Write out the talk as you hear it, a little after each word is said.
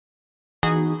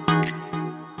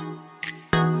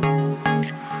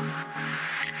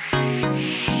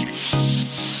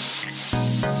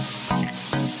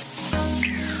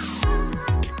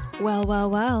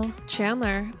Well,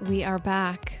 Chandler, we are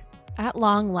back. At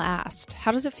long last.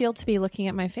 How does it feel to be looking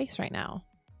at my face right now?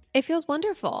 It feels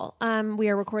wonderful. We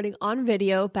are recording on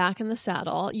video back in the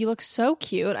saddle. You look so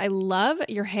cute. I love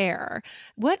your hair.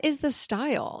 What is the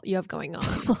style you have going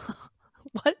on?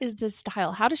 What is this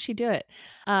style? How does she do it?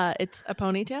 It's a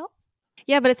ponytail?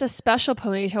 Yeah, but it's a special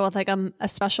ponytail with like a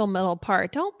special middle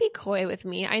part. Don't be coy with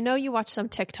me. I know you watched some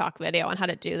TikTok video on how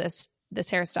to do this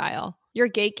hairstyle. You're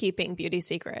gatekeeping beauty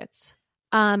secrets.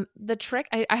 The trick,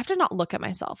 I have to not look at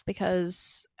myself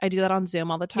because I do that on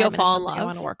Zoom all the time. You'll fall in love. I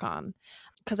want to work on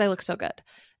because I look so good.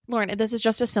 Lauren, this is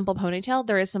just a simple ponytail.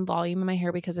 There is some volume in my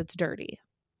hair because it's dirty.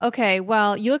 Okay,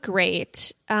 well, you look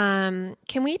great. Can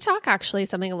we talk actually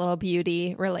something a little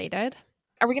beauty related?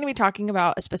 Are we going to be talking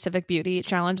about a specific beauty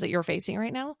challenge that you're facing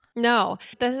right now? No.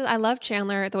 I love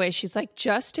Chandler the way she's like,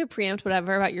 just to preempt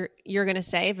whatever about you're going to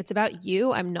say. If it's about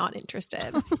you, I'm not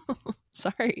interested.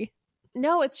 Sorry.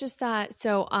 No, it's just that.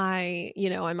 So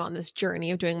I'm on this journey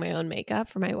of doing my own makeup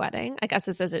for my wedding. I guess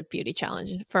this is a beauty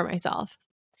challenge for myself.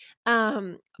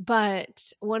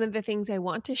 But one of the things I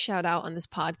want to shout out on this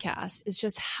podcast is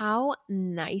just how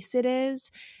nice it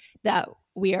is that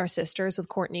we are sisters with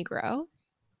Courtney Grow.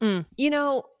 You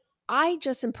know, I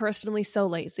just am personally so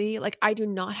lazy. Like, I do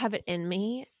not have it in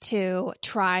me to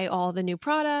try all the new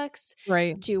products,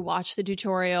 right? To watch the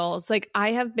tutorials. Like,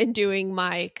 I have been doing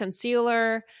my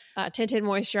concealer, tinted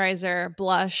moisturizer,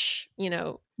 blush,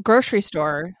 grocery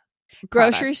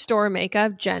store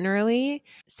makeup generally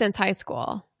since high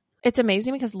school. It's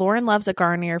amazing because Lauren loves a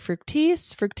Garnier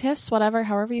Fructis, whatever,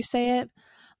 however you say it.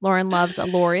 Lauren loves a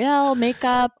L'Oreal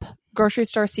makeup, grocery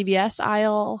store CVS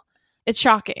aisle. It's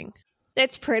shocking.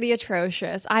 It's pretty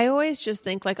atrocious. I always just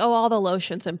think like, oh, all the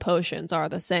lotions and potions are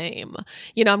the same.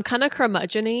 I'm kind of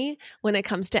curmudgeon-y when it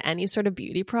comes to any sort of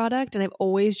beauty product. And I've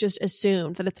always just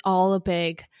assumed that it's all a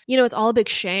big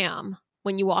sham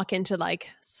when you walk into like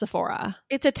Sephora.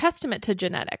 It's a testament to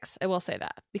genetics. I will say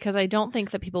that because I don't think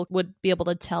that people would be able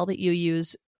to tell that you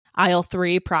use aisle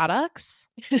 3 products.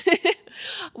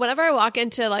 Whenever I walk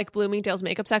into like Bloomingdale's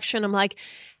makeup section, I'm like,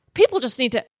 people just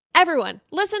need to, everyone,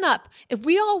 listen up. If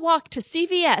we all walk to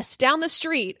CVS down the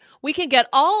street, we can get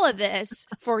all of this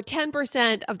for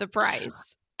 10% of the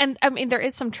price. And I mean, there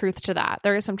is some truth to that.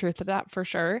 There is some truth to that for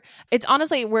sure. It's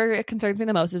honestly where it concerns me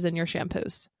the most is in your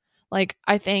shampoos. Like,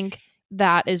 I think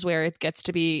that is where it gets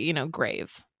to be,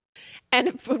 grave.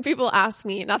 And when people ask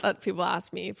me, not that people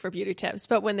ask me for beauty tips,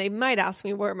 but when they might ask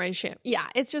me where my shampoo,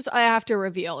 it's just I have to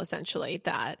reveal essentially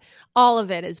that all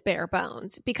of it is bare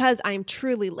bones because I'm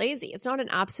truly lazy. It's not an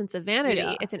absence of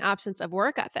vanity. It's an absence of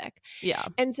work ethic. Yeah.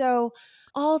 And so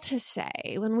all to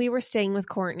say, when we were staying with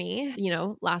Courtney,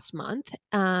 last month,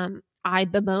 I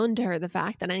bemoaned to her the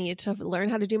fact that I needed to learn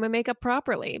how to do my makeup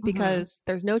properly because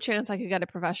there's no chance I could get it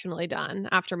professionally done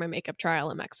after my makeup trial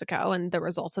in Mexico and the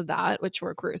results of that, which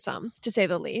were gruesome to say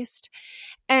the least.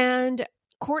 And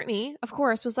Courtney, of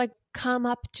course, was like, come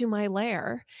up to my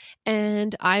lair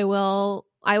and I will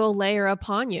layer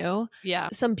upon you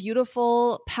some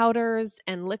beautiful powders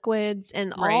and liquids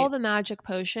and all the magic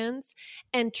potions.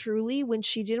 And truly, when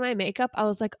she did my makeup, I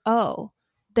was like, oh,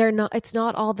 it's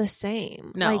not all the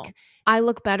same. No. Like, I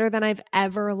look better than I've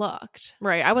ever looked.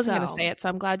 Right. I wasn't going to say it, so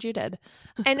I'm glad you did.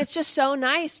 And it's just so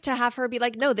nice to have her be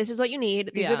like, no, this is what you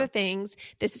need. These are the things.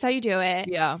 This is how you do it.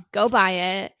 Yeah. Go buy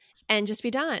it and just be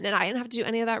done. And I didn't have to do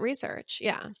any of that research.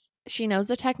 Yeah. She knows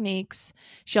the techniques.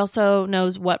 She also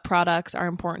knows what products are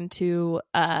important to,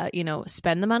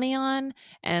 spend the money on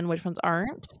and which ones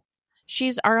aren't.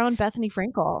 She's our own Bethany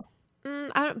Frankel.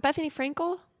 Bethany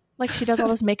Frankel? Like, she does all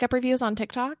those makeup reviews on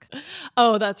TikTok.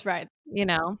 Oh, that's right.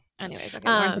 Anyways, okay,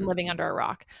 Lauren's been living under a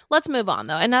rock. Let's move on,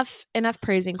 though. Enough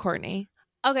praising Courtney.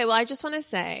 Okay, well, I just want to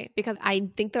say, because I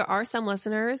think there are some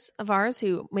listeners of ours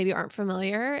who maybe aren't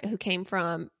familiar, who came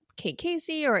from Kate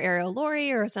Casey or Ariel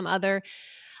Laurie or some other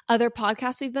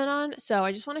podcasts we've been on. So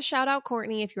I just want to shout out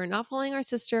Courtney. If you're not following our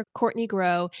sister, Courtney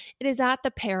Grow, it is at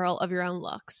the peril of your own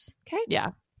looks. Okay?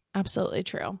 Yeah, absolutely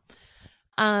true.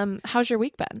 How's your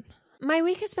week been? My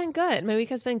week has been good.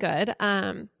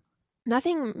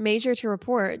 Nothing major to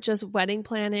report, just wedding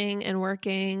planning and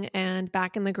working and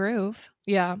back in the groove.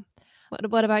 Yeah.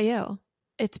 What about you?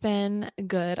 It's been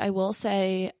good. I will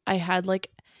say I had like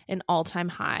an all-time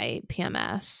high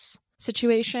PMS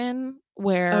situation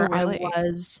where I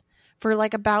was for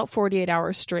like about 48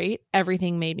 hours straight.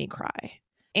 Everything made me cry.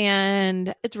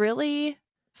 And it's really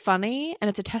funny. And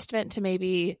it's a testament to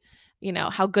maybe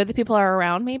how good the people are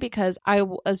around me because I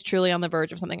was truly on the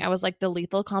verge of something. I was like the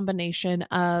lethal combination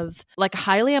of like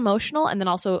highly emotional and then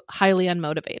also highly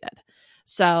unmotivated.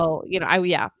 So,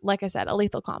 like I said, a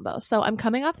lethal combo. So I'm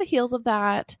coming off the heels of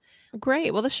that.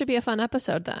 Great. Well, this should be a fun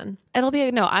episode then. It'll be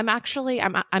I'm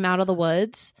out of the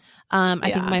woods.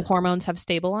 I think my hormones have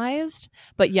stabilized.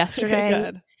 But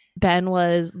yesterday, Ben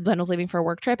was leaving for a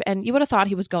work trip, and you would have thought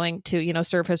he was going to,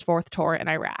 serve his 4th tour in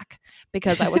Iraq,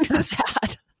 because I was so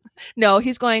sad. No,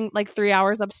 he's going like 3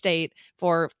 hours upstate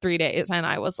for 3 days, and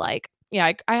I was like,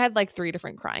 I had like 3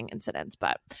 different crying incidents,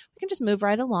 but we can just move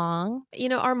right along.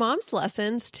 Our mom's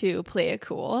lessons to play it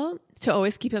cool, to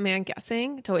always keep a man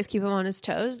guessing, to always keep him on his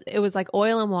toes, it was like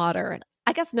oil and water.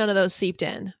 I guess none of those seeped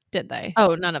in, did they?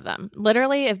 Oh, none of them.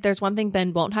 Literally, if there's one thing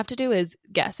Ben won't have to do is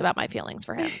guess about my feelings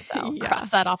for him. So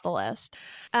cross that off the list.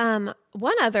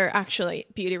 One other actually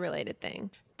beauty related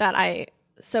thing that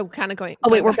kind of going. Oh,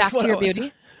 wait, we're back to your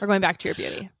beauty? We're going back to your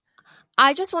beauty.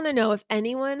 I just want to know if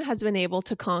anyone has been able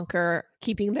to conquer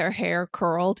keeping their hair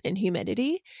curled in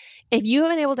humidity. If you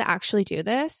have been able to actually do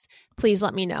this, please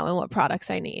let me know and what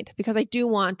products I need, because I do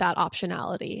want that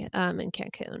optionality in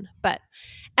Cancun. But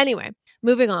anyway,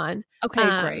 moving on.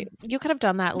 Okay, great. You could have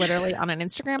done that literally on an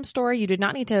Instagram story. You did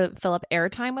not need to fill up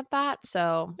airtime with that.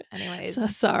 So anyways. So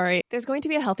sorry. There's going to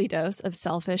be a healthy dose of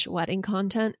selfish wedding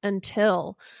content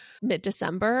until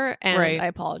mid-December. And I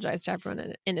apologize to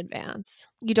everyone in advance.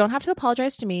 You don't have to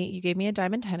apologize to me. You gave me a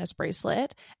diamond tennis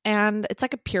bracelet, and it's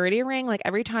like a purity ring. Like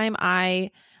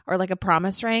or like a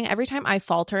promise ring. Every time I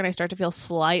falter and I start to feel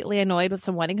slightly annoyed with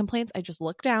some wedding complaints, I just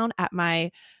look down at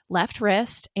my left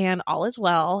wrist and all is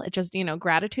well. It just,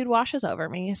 gratitude washes over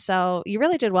me. So you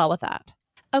really did well with that.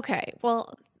 Okay.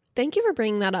 Well, thank you for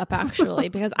bringing that up, actually,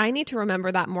 because I need to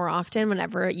remember that more often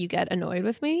whenever you get annoyed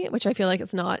with me, which I feel like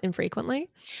it's not infrequently.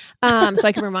 So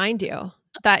I can remind you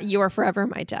that you are forever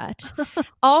my debt.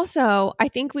 Also, I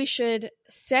think we should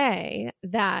say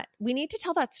that we need to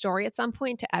tell that story at some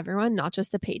point to everyone, not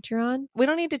just the Patreon. We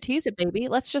don't need to tease it, baby.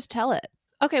 Let's just tell it.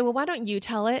 Okay, well, why don't you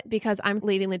tell it? Because I'm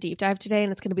leading the deep dive today,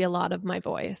 and it's going to be a lot of my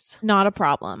voice. Not a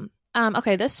problem.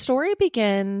 Okay, this story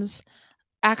begins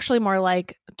actually more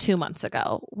like 2 months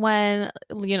ago when,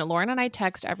 Lauren and I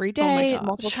text every day,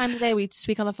 multiple times a day. We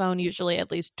speak on the phone usually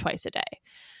at least twice a day.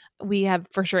 We have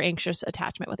for sure anxious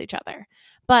attachment with each other.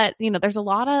 But, there's a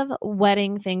lot of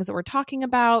wedding things that we're talking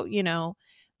about,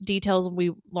 details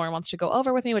Lauren wants to go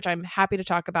over with me, which I'm happy to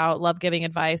talk about, love giving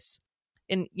advice,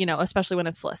 and, especially when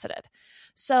it's solicited.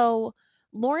 So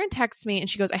Lauren texts me and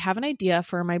she goes, I have an idea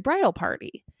for my bridal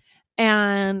party.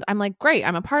 And I'm like, great,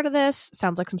 I'm a part of this.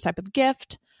 Sounds like some type of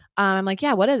gift. I'm like,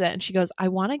 yeah, what is it? And she goes, I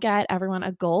want to get everyone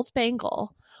a gold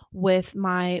bangle with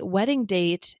my wedding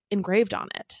date engraved on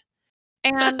it.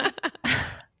 And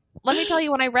let me tell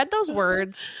you, when I read those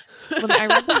words,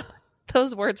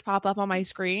 those words pop up on my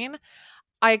screen,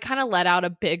 I kind of let out a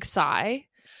big sigh.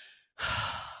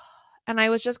 And I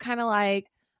was just kind of like,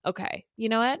 okay, you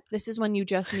know what? This is when you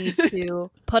just need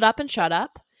to put up and shut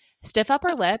up, stiff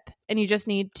upper lip, and you just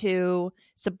need to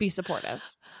be supportive.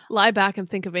 Lie back and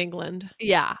think of England.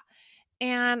 Yeah.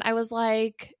 And I was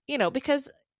like,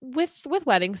 because with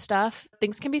wedding stuff,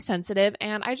 things can be sensitive,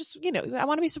 and I just, I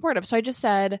want to be supportive. So I just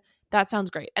said, that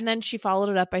sounds great. And then she followed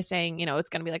it up by saying, it's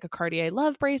going to be like a Cartier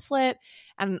love bracelet.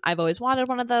 And I've always wanted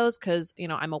one of those because,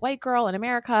 I'm a white girl in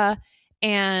America.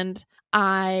 And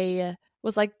I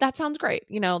was like, that sounds great.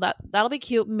 That'll be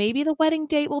cute. Maybe the wedding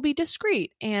date will be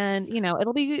discreet, and,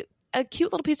 it'll be a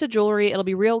cute little piece of jewelry. It'll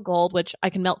be real gold, which I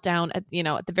can melt down at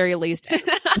the very least.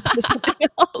 Something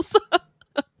else.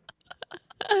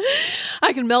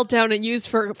 I can melt down and use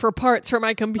for parts for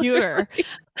my computer.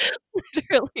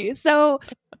 Literally. So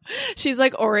she's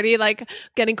like already like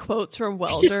getting quotes from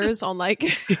welders on like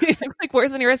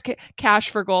where's the nearest cache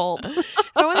for gold?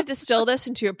 If I want to distill this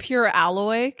into a pure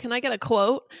alloy, can I get a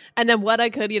quote? And then what I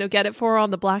could, get it for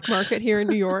on the black market here in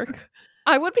New York.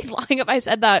 I would be lying if I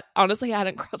said that. Honestly, I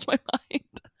hadn't crossed my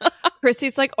mind.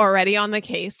 Chrissy's like already on the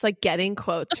case, like getting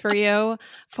quotes for you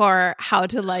for how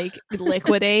to like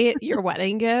liquidate your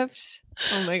wedding gift.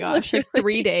 Oh my gosh. Like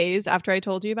 3 days after I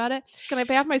told you about it. Can I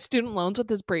pay off my student loans with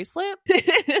this bracelet?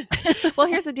 Well,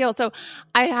 here's the deal. So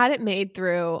I had it made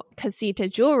through Casita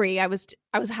Jewelry. I was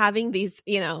having these,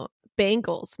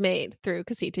 bangles made through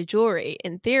Casita Jewelry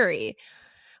in theory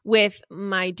with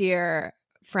my dear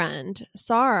friend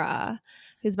Sarah,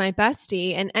 who's my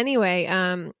bestie. And anyway,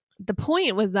 the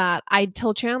point was that I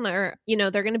told Chandler,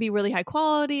 they're going to be really high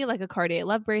quality, like a Cartier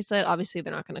love bracelet. Obviously,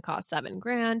 they're not going to cost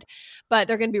 $7,000, but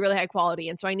they're going to be really high quality.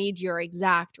 And so I need your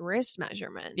exact wrist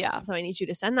measurements. Yeah. So I need you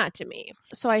to send that to me.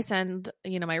 So I send,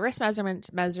 my wrist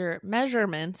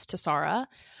measurements to Sarah,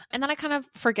 and then I kind of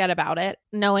forget about it,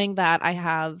 knowing that I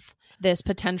have this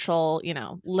potential,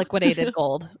 liquidated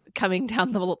gold coming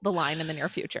down the line in the near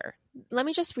future. Let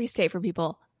me just restate for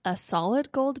people. a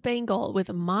solid gold bangle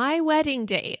with my wedding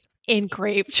date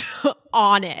engraved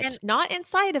on it, and not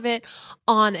inside of it,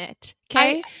 on it.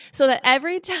 Okay. So that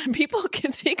every time people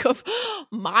can think of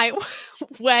my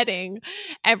wedding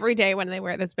every day when they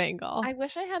wear this bangle. I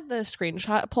wish I had the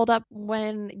screenshot pulled up.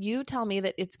 When you tell me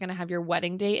that it's going to have your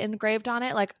wedding date engraved on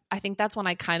it, like, I think that's when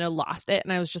I kind of lost it.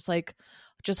 And I was just like,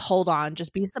 just hold on,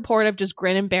 just be supportive, just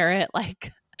grin and bear it.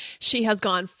 Like, she has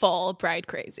gone full bride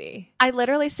crazy. I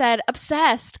literally said,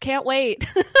 obsessed, can't wait.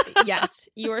 Yes,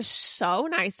 you are so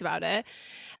nice about it.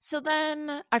 So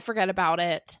then I forget about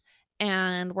it,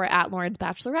 and we're at Lauren's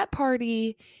bachelorette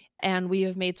party, and we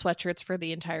have made sweatshirts for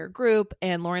the entire group,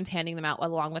 and Lauren's handing them out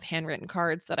along with handwritten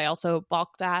cards that I also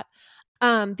balked at.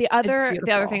 The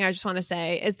other thing I just want to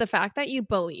say is the fact that you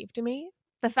believed me.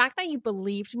 The fact that you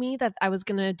believed me that I was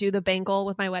going to do the bangle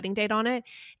with my wedding date on it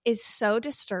is so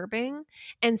disturbing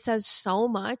and says so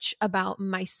much about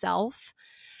myself.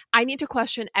 I need to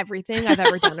question everything I've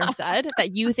ever done or said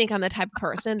that you think I'm the type of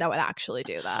person that would actually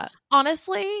do that.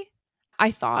 Honestly,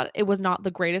 I thought it was not the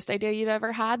greatest idea you'd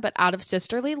ever had, but out of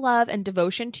sisterly love and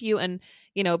devotion to you and,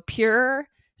 you know, pure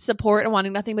support and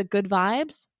wanting nothing but good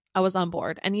vibes, I was on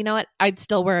board. And you know what? I'd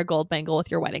still wear a gold bangle with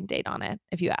your wedding date on it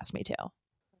if you asked me to.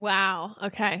 Wow.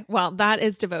 Okay. Well, that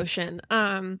is devotion.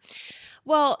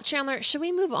 Well, Chandler, should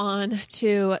we move on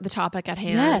to the topic at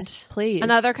hand? Yes, please.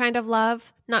 Another kind of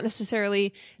love, not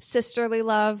necessarily sisterly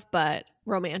love, but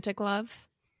romantic love.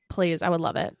 Please. I would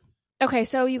love it. Okay.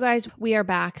 So you guys, we are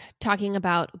back talking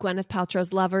about Gwyneth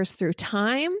Paltrow's Lovers Through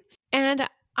Time. And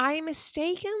I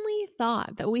mistakenly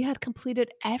thought that we had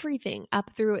completed everything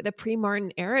up through the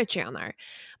pre-Martin era, Chandler.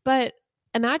 But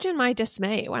imagine my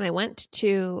dismay when I went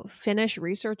to finish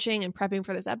researching and prepping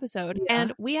for this episode,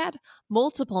 and we had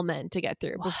multiple men to get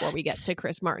through before we get to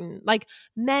Chris Martin. Like,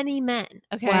 many men.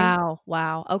 Okay.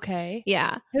 Wow. Okay.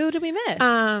 Yeah. Who did we miss?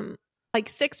 Like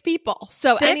 6 people.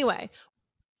 So anyway,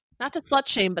 not to slut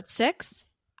shame, but 6.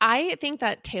 I think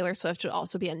that Taylor Swift would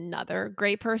also be another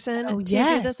great person to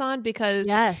do this on, because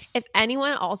if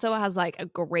anyone also has like a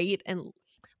great and,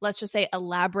 let's just say,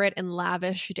 elaborate and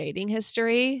lavish dating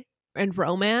history and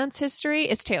romance history,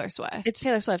 it's Taylor Swift. It's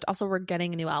Taylor Swift. Also, we're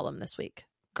getting a new album this week.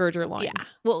 Gird your loins. Yeah.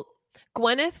 Well,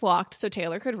 Gwyneth walked so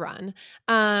Taylor could run.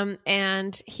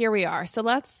 And here we are. So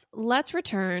let's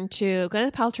return to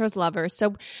Gwyneth Paltrow's Lovers.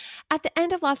 So at the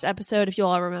end of last episode, if you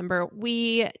all remember,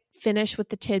 we finished with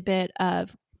the tidbit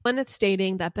of Gwyneth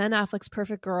stating that Ben Affleck's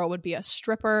perfect girl would be a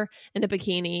stripper in a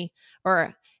bikini,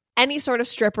 or any sort of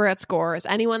stripper at Scores,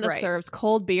 anyone that serves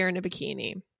cold beer in a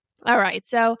bikini. All right.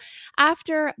 So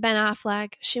after Ben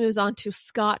Affleck, she moves on to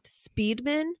Scott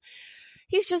Speedman.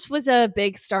 He just was a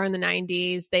big star in the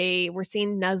 90s. They were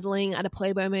seen nuzzling at a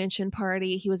Playboy Mansion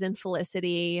party. He was in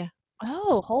Felicity.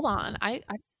 Oh, hold on.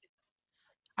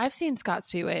 I've seen Scott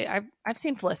Speedway. I've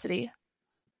seen Felicity.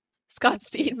 Scott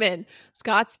Speedman.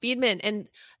 And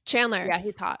Chandler. Yeah,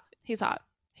 he's hot.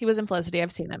 He was in Felicity.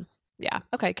 I've seen him. Yeah.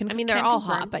 Okay. They're all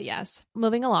hot, but yes.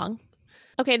 Moving along.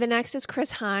 Okay, the next is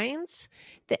Chris Hines,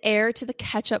 the heir to the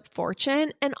ketchup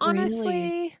fortune. And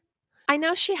honestly, I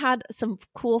know she had some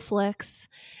cool flicks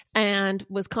and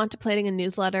was contemplating a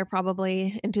newsletter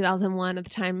probably in 2001 at the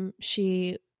time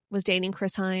she was dating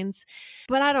Chris Hines.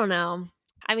 But I don't know.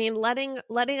 I mean, letting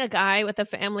a guy with a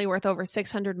family worth over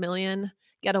 $600 million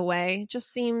get away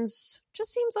just seems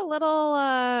a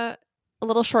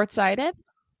little short-sighted.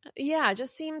 Yeah,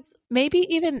 just seems. Maybe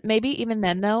even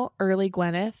then though, early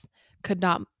Gwyneth could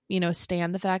not,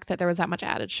 stand the fact that there was that much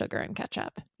added sugar in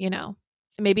ketchup,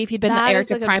 Maybe if he'd been the heir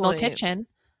to Primal Kitchen,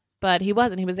 but he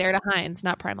wasn't. He was heir to Heinz,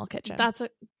 not Primal Kitchen. That's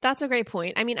a great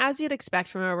point. I mean, as you'd expect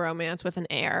from a romance with an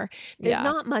heir, there's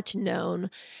not much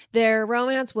known. Their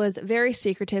romance was very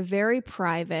secretive, very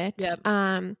private.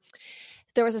 Yep.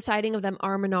 There was a sighting of them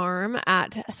arm in arm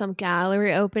at some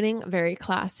gallery opening, very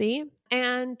classy.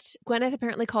 And Gwyneth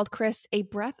apparently called Chris a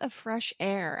breath of fresh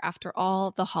air after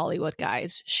all the Hollywood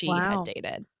guys she had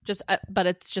dated. But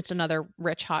it's just another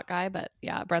rich hot guy. But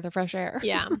yeah, breath of fresh air.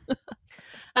 Yeah.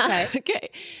 Okay.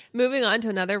 Moving on to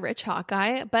another rich hot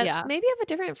guy, but maybe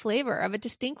of a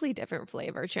distinctly different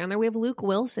flavor. Chandler, we have Luke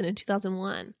Wilson in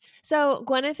 2001. So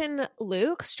Gwyneth and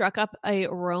Luke struck up a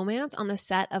romance on the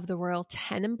set of the Royal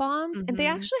Tenenbaums, and they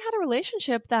actually had a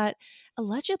relationship that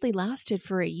allegedly lasted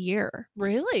for a year.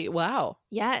 Really? Wow.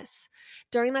 Yes.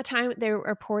 During that time, they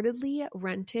reportedly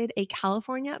rented a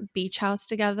California beach house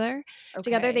together.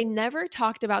 They never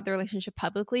talked about their relationship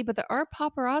publicly, but there are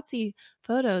paparazzi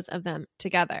photos of them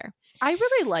together. I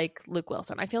really like Luke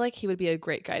Wilson. I feel like he would be a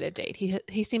great guy to date.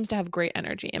 He seems to have great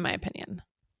energy, in my opinion.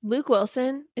 Luke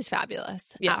Wilson is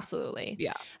fabulous. Yeah. Absolutely.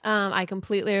 Yeah. I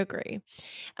completely agree.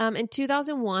 In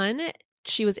 2001,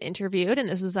 she was interviewed, and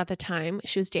this was at the time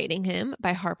she was dating him,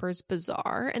 by Harper's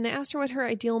Bazaar, and they asked her what her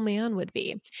ideal man would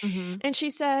be. Mm-hmm. And she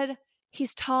said,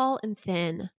 he's tall and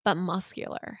thin, but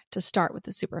muscular, to start with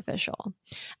the superficial.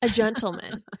 A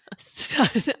gentleman. I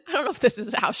don't know if this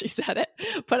is how she said it,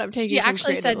 but I'm taking some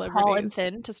actually said liberties. tall and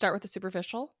thin to start with the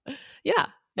superficial? Yeah.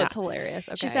 That's hilarious.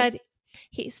 Okay. She said,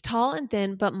 he's tall and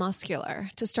thin, but muscular,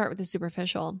 to start with the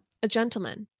superficial. A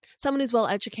gentleman. Someone who's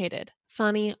well-educated,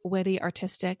 funny, witty,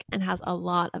 artistic, and has a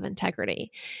lot of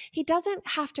integrity. He doesn't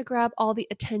have to grab all the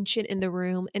attention in the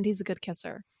room, and he's a good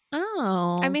kisser.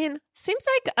 Oh. I mean, seems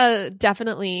like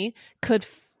definitely could,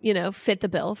 fit the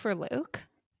bill for Luke.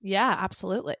 Yeah,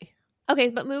 absolutely.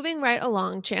 Okay, but moving right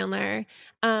along, Chandler,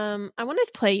 I want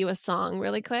to play you a song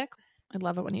really quick. I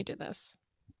love it when you do this.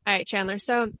 All right, Chandler.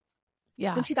 So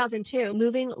yeah, in 2002,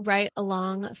 moving right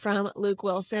along from Luke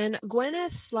Wilson,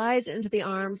 Gwyneth slides into the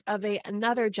arms of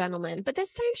another gentleman, but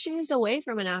this time she moves away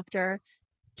from an actor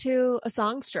to a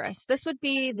songstress. This would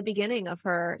be the beginning of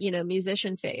her,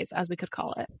 musician phase, as we could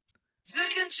call it.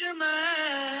 Look into my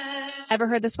eyes. Ever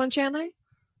heard this one, Chandler?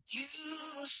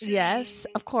 Yes,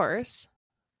 of course.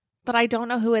 But I don't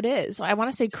know who it is. I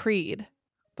want to say Creed,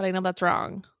 but I know that's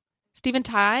wrong. Steven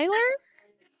Tyler?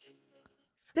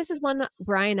 This is one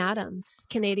Bryan Adams,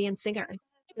 Canadian singer.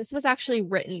 This was actually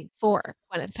written for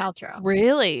Gwyneth Paltrow.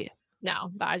 Really?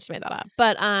 No, I just made that up.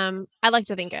 But I like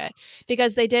to think it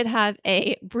because they did have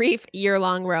a brief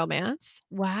year-long romance.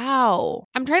 Wow.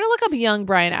 I'm trying to look up young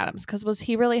Bryan Adams because was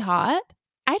he really hot?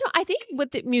 I think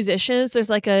with the musicians, there's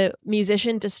like a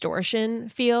musician distortion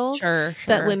field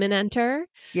that women enter.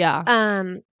 Yeah.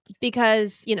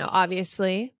 Because,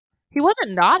 obviously. He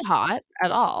wasn't not hot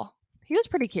at all. He was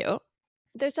pretty cute.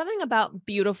 There's something about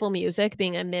beautiful music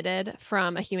being emitted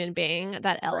from a human being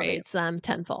that elevates them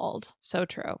tenfold. So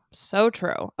true. So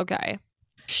true. Okay.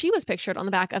 She was pictured on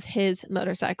the back of his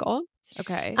motorcycle.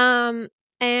 Okay.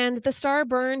 And the star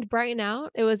burned bright and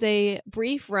out. It was a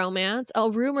brief romance, a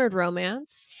rumored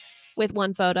romance with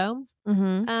one photo.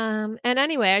 Mm-hmm. And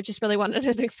anyway, I just really wanted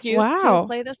an excuse to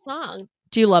play this song.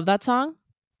 Do you love that song?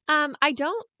 I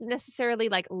don't necessarily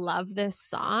love this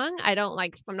song. I'm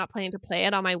not planning to play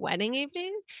it on my wedding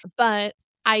evening, but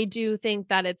I do think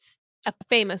that it's a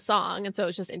famous song. And so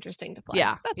it's just interesting to play.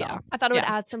 Yeah. That's all. I thought it would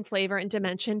add some flavor and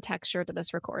dimension, texture to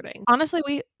this recording.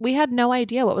 Honestly, we had no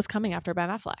idea what was coming after Ben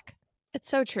Affleck. It's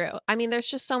so true. I mean, there's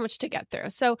just so much to get through.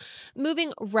 So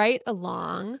moving right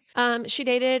along, she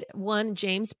dated one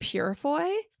James Purefoy,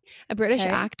 a British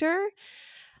actor.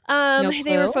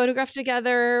 They were photographed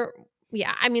together.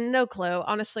 Yeah, I mean, no clue.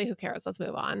 Honestly, who cares? Let's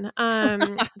move on.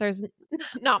 There's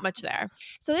not much there.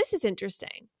 So this is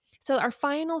interesting. So our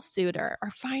final suitor, our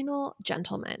final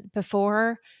gentleman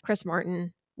before Chris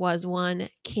Martin was one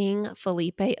King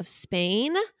Felipe of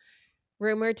Spain,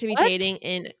 rumored to be dating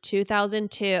in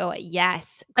 2002.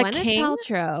 Yes, Gwyneth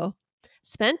Paltrow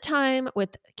spent time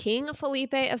with King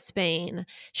Felipe of Spain.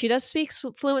 She does speak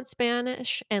fluent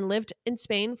Spanish and lived in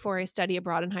Spain for a study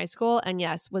abroad in high school. And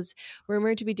yes, was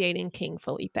rumored to be dating King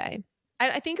Felipe.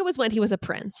 I think it was when he was a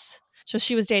prince. So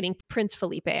she was dating Prince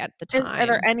Felipe at the time. Are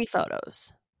there any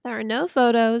photos? There are no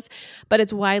photos, but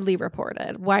it's widely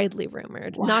reported, widely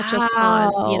rumored, not just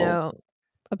on,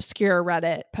 obscure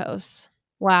Reddit posts.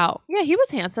 Wow. Yeah, he was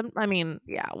handsome. I mean,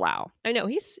 yeah, wow. I know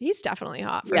he's definitely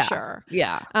hot for sure.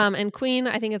 Yeah. And Queen,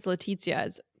 I think it's Letizia,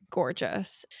 is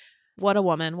gorgeous. What a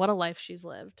woman. What a life she's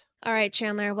lived. All right,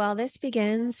 Chandler. Well, this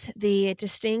begins the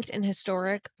distinct and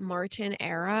historic Martin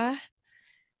era.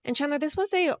 And Chandler, this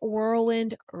was a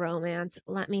whirlwind romance,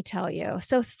 let me tell you.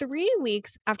 So 3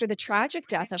 weeks after the tragic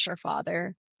death of her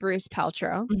father, Bruce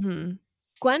Paltrow,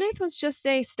 Gwyneth was just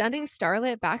a stunning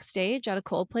starlet backstage at a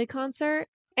Coldplay concert.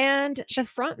 And the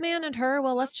front man and her,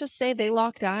 well, let's just say they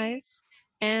locked eyes.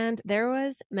 And there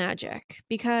was magic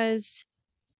because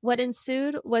what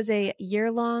ensued was a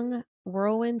year-long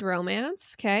whirlwind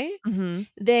romance, okay?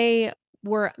 They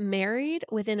were married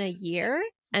within a year.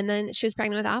 And then she was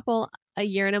pregnant with Apple a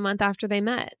year and a month after they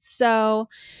met. So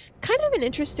kind of an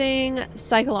interesting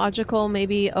psychological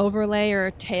maybe overlay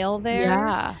or tale there.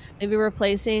 Yeah. Maybe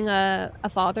replacing a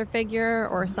father figure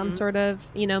or some sort of,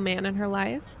 man in her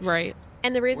life. Right.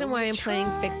 And the reason why I'm playing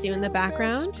Fix You in the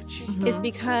background is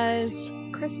because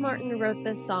Chris Martin wrote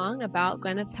this song about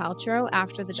Gwyneth Paltrow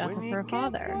after the death of her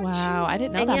father. Wow, I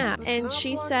didn't know that. Yeah, and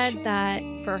she said that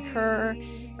for her,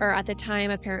 or at the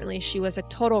time, apparently she was a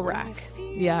total wreck.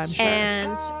 Yeah, I'm sure.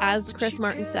 And as Chris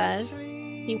Martin says,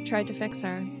 he tried to fix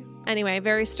her. Anyway,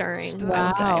 very stirring.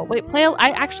 Wow. Wait, I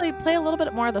actually play a little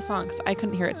bit more of the song because I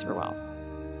couldn't hear it super well.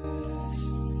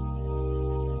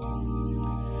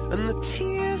 And the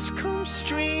tears come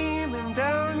streaming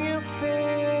down your face.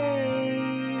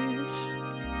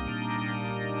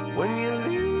 When you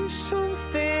lose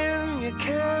something you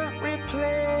can't replace.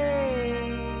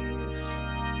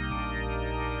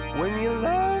 When you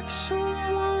love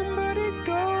someone but it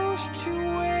goes to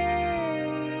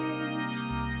waste.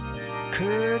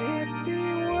 Could it be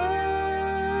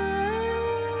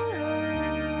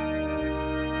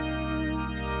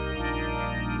worse?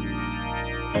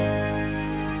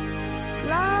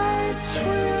 Lights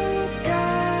will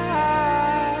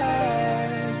guide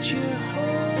you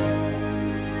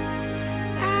home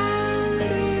and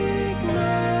ignite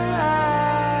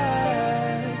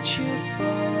your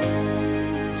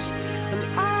bones, and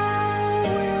I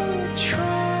will try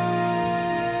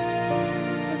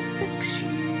to fix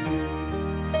you.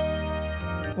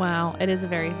 Wow, it is a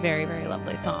very, very, very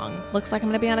lovely song. Looks like I'm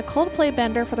going to be on a Coldplay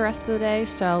bender for the rest of the day,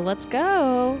 so let's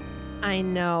go. I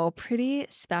know, pretty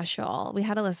special. We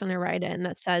had a listener write in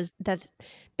that says that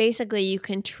basically you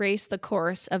can trace the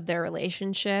course of their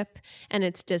relationship and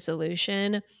its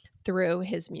dissolution through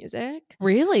his music.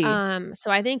 Really?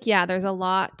 So I think, yeah, there's a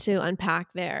lot to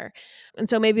unpack there. And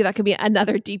so maybe that could be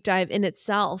another deep dive in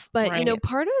itself. But, you know, Right.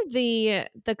 part of the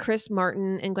Chris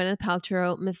Martin and Gwyneth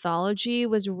Paltrow mythology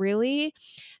was really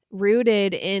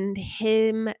rooted in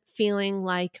him feeling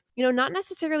like, you know, not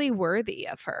necessarily worthy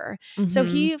of her. So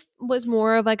Mhm. he was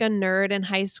more of like a nerd in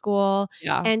high school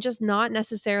Yeah. and just not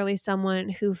necessarily someone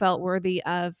who felt worthy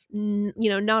of, you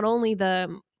know, not only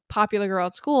the popular girl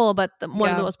at school, but one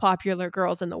of the Yeah. most popular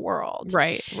girls in the world.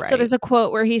 Right. So there's a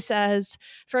quote where he says,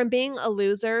 "From being a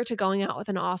loser to going out with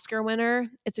an Oscar winner,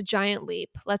 it's a giant leap.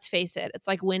 Let's face it, it's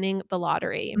like winning the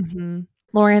lottery." Mhm.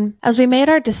 Lauren, as we made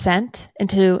our descent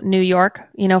into New York,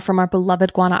 you know, from our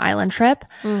beloved Guana Island trip,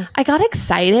 I got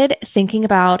excited thinking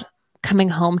about coming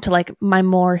home to like my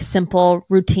more simple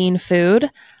routine food,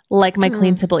 like my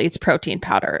Clean Simple Eats protein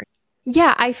powder.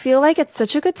 Yeah, I feel like it's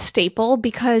such a good staple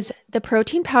because the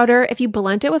protein powder, if you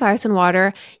blend it with ice and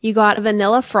water, you got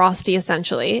vanilla frosty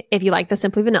essentially, if you like the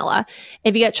Simply Vanilla.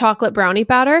 If you get chocolate brownie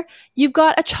batter, you've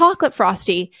got a chocolate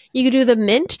frosty. You could do the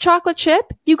mint chocolate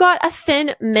chip, you got a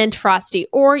thin mint frosty,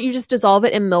 or you just dissolve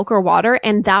it in milk or water,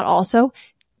 and that also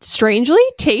strangely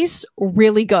tastes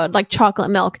really good, like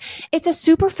chocolate milk. It's a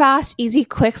super fast, easy,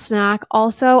 quick snack.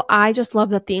 Also, I just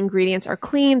love that the ingredients are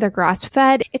clean, they're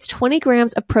grass-fed. It's 20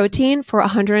 grams of protein for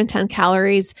 110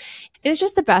 calories. It is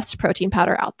just the best protein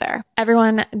powder out there.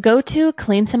 Everyone, go to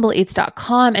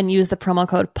cleansimpleeats.com and use the promo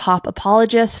code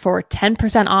POPAPOLOGIST for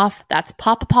 10% off. That's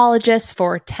POPAPOLOGIST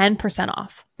for 10%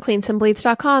 off.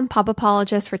 cleansimpleeats.com,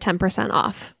 POPAPOLOGIST for 10%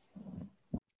 off.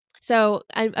 So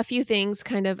a few things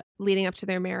kind of leading up to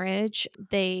their marriage.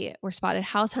 They were spotted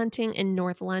house hunting in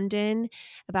North London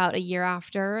about a year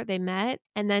after they met.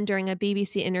 And then during a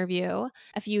BBC interview,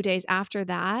 a few days after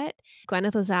that,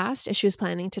 Gwyneth was asked if she was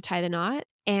planning to tie the knot.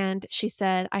 And she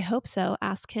said, "I hope so.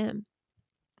 Ask him."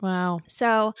 Wow.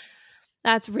 So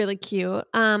that's really cute.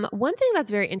 One thing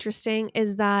that's very interesting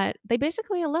is that they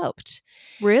basically eloped.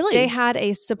 Really? They had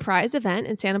a surprise event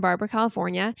in Santa Barbara,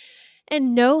 California.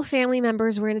 And no family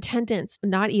members were in attendance,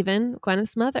 not even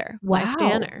Gwyneth's mother, wife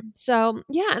Danner. So,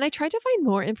 yeah, and I tried to find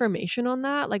more information on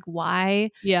that, like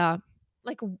why, Yeah.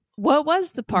 like what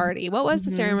was the party? What was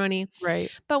the ceremony? Right.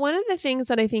 But one of the things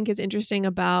that I think is interesting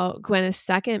about Gwyneth's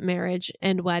second marriage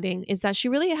and wedding is that she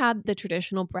really had the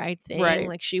traditional bride thing. Right.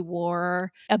 Like she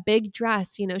wore a big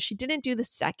dress. You know, she didn't do the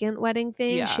second wedding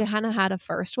thing. Yeah. She hadn't had a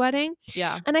first wedding.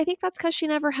 Yeah. And I think that's because she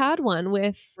never had one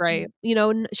with, Right. you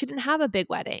know, she didn't have a big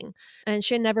wedding and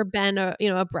she had never been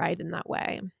a bride in that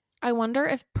way. I wonder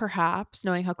if perhaps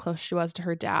knowing how close she was to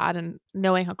her dad and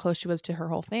knowing how close she was to her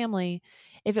whole family,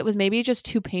 if it was maybe just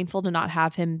too painful to not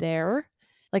have him there,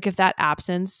 like if that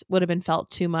absence would have been felt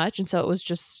too much. And so it was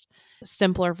just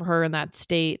simpler for her in that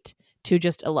state to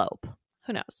just elope.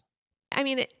 Who knows? I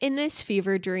mean, in this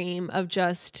fever dream of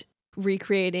just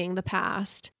recreating the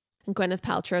past, Gwyneth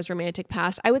Paltrow's romantic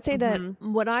past, I would say that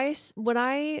what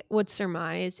I would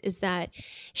surmise is that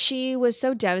she was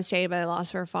so devastated by the loss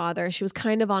of her father. She was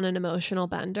kind of on an emotional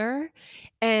bender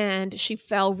and she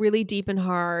fell really deep and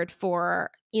hard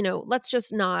for, you know, let's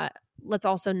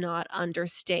also not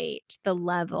understate the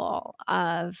level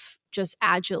of just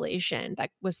adulation that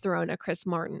was thrown at Chris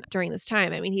Martin during this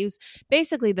time. I mean, he was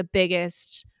basically the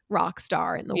biggest rock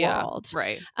star in the world.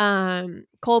 Right.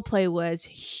 Coldplay was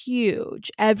huge.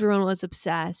 Everyone was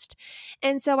obsessed.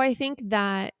 And so I think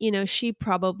that, you know, she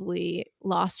probably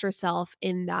lost herself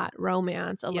in that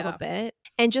romance a little bit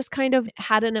and just kind of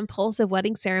had an impulsive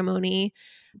wedding ceremony,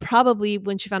 probably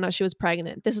when she found out she was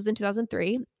pregnant. This was in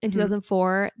 2003. In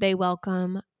 2004, they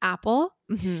welcome Apple,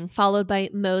 followed by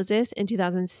Moses in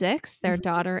 2006, their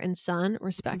daughter and son,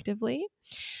 respectively.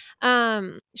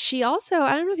 She also,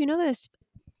 I don't know if you know this,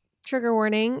 trigger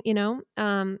warning,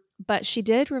 but she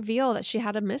did reveal that she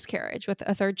had a miscarriage with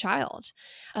a third child.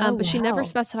 But she never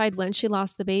specified when she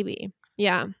lost the baby.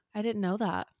 Yeah. I didn't know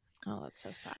that. Oh, that's so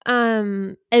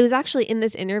sad. It was actually in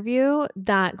this interview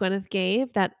that Gwyneth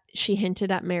gave that she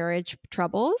hinted at marriage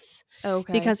troubles.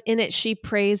 Okay. Because in it, she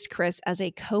praised Chris as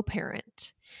a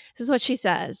co-parent. This is what she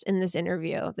says in this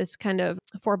interview, this kind of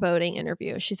foreboding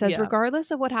interview. She says,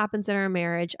 regardless of what happens in our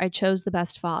marriage, I chose the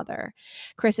best father.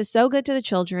 Chris is so good to the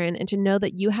children, and to know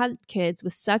that you had kids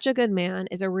with such a good man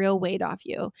is a real weight off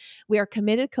you. We are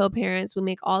committed co-parents. We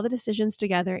make all the decisions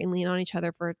together and lean on each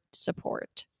other for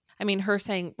support. I mean, her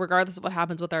saying, regardless of what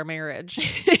happens with our marriage,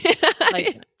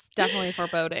 like, it's definitely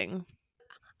foreboding.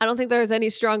 I don't think there's any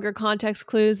stronger context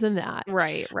clues than that.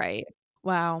 Right.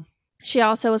 Wow. She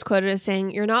also was quoted as saying,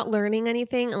 you're not learning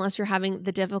anything unless you're having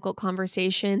the difficult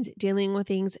conversations. Dealing with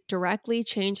things directly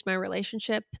changed my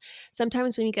relationship.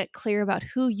 Sometimes when you get clear about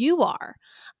who you are,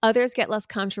 others get less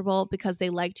comfortable because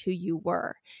they liked who you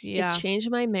were. Yeah. It's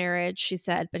changed my marriage, she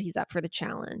said, but he's up for the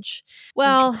challenge.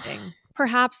 Well,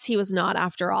 perhaps he was not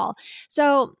after all.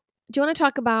 So do you want to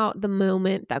talk about the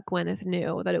moment that Gwyneth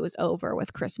knew that it was over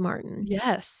with Chris Martin?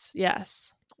 Yes.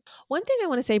 One thing I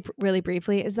want to say really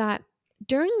briefly is that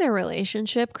during their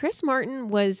relationship, Chris Martin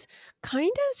was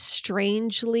kind of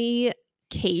strangely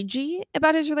cagey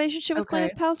about his relationship with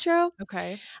Gwyneth Paltrow.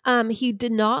 Okay. He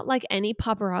did not like any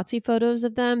paparazzi photos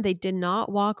of them. They did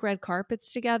not walk red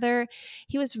carpets together.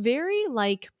 He was very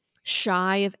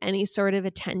shy of any sort of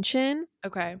attention.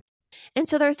 Okay. And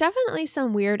so there's definitely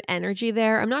some weird energy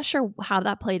there. I'm not sure how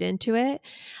that played into it.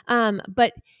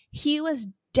 But he was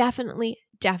definitely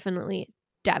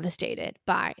devastated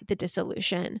by the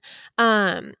dissolution.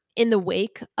 In the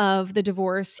wake of the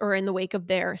divorce, or in the wake of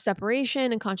their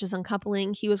separation and conscious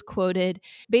uncoupling, he was quoted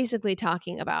basically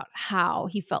talking about how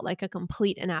he felt like a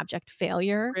complete and abject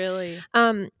failure. Really?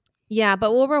 Yeah,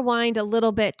 but we'll rewind a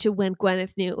little bit to when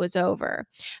Gwyneth knew it was over.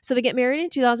 So they get married in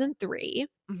 2003.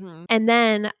 Mm-hmm. And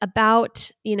then about,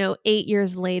 8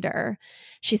 years later,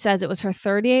 she says it was her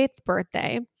 38th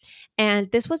birthday.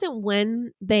 And this wasn't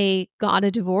when they got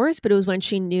a divorce, but it was when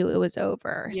she knew it was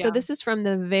over. Yeah. So this is from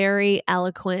the very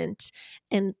eloquent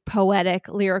and poetic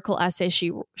lyrical essay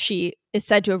she is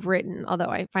said to have written, although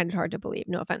I find it hard to believe.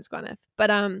 No offense, Gwyneth. But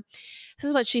this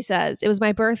is what she says. It was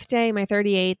my birthday, my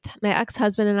 38th. My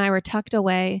ex-husband and I were tucked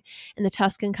away in the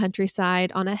Tuscan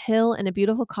countryside on a hill in a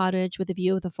beautiful cottage with a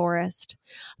view of the forest.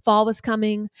 Fall was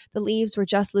coming. The leaves were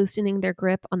just loosening their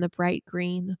grip on the bright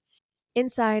green.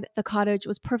 Inside, the cottage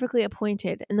was perfectly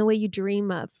appointed in the way you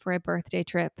dream of for a birthday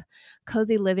trip.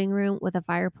 Cozy living room with a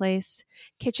fireplace,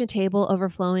 kitchen table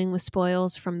overflowing with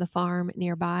spoils from the farm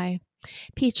nearby,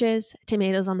 peaches,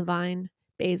 tomatoes on the vine,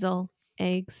 basil,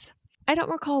 eggs. I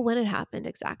don't recall when it happened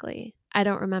exactly. I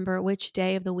don't remember which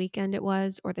day of the weekend it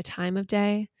was or the time of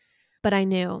day, but I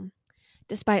knew.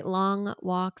 Despite long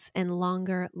walks and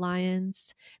longer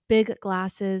lions, big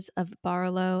glasses of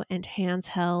Barlow and hands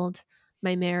held,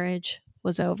 my marriage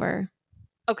was over.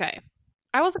 Okay.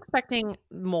 I was expecting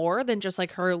more than just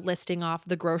her listing off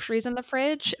the groceries in the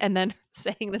fridge and then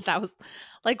saying that was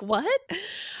what?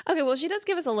 Okay, well, she does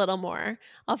give us a little more.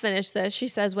 I'll finish this. She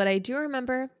says, what I do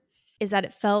remember is that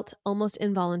it felt almost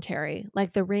involuntary,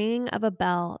 like the ringing of a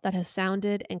bell that has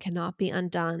sounded and cannot be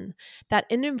undone, that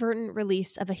inadvertent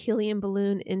release of a helium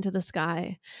balloon into the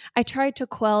sky. I tried to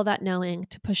quell that knowing,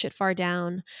 to push it far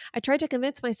down. I tried to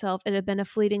convince myself it had been a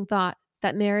fleeting thought,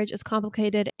 that marriage is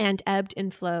complicated and ebbed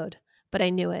and flowed. But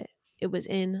I knew it. It was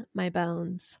in my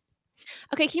bones.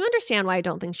 Okay, can you understand why I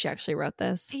don't think she actually wrote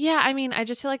this? Yeah, I mean, I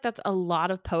just feel like that's a lot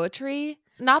of poetry.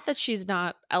 Not that she's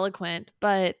not eloquent,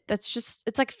 but that's just,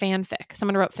 it's like fanfic.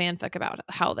 Someone wrote fanfic about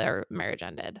how their marriage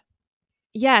ended.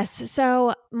 Yes.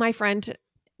 So my friend,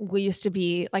 we used to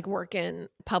be work in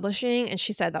publishing, and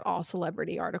she said that all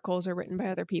celebrity articles are written by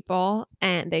other people,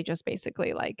 and they just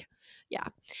basically yeah.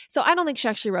 So I don't think she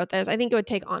actually wrote this. I think it would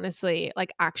take, honestly,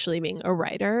 actually being a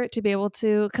writer to be able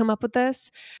to come up with this.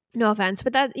 No offense,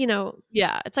 but that,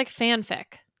 yeah, it's like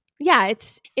fanfic. Yeah,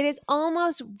 it is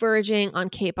almost verging on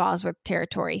Kate Bosworth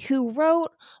territory, who wrote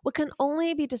what can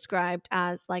only be described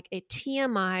as a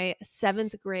TMI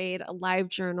 7th grade live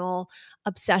journal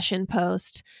obsession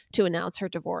post to announce her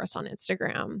divorce on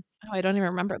Instagram. Oh, I don't even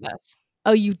remember this.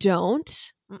 Oh, you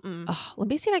don't? Oh, let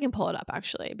me see if I can pull it up,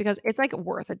 actually, because it's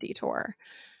worth a detour.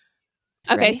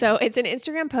 Okay, Ready? So it's an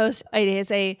Instagram post. It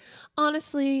is a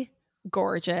honestly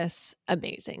gorgeous,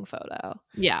 amazing photo.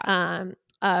 Yeah.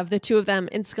 Of the two of them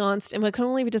ensconced in what can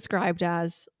only be described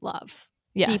as love.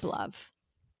 Yes. Deep love.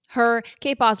 Her,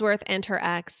 Kate Bosworth, and her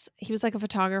ex, he was a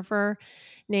photographer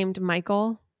named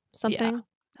Michael something.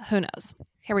 Yeah. Who knows?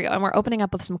 Here we go. And we're opening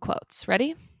up with some quotes.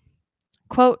 Ready?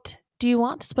 Quote, do you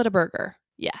want to split a burger?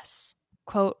 Yes.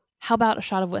 Quote, how about a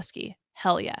shot of whiskey?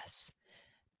 Hell yes.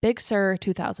 Big Sur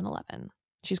 2011.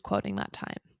 She's quoting that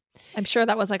time. I'm sure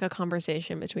that was like a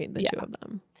conversation between the two of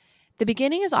them. The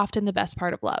beginning is often the best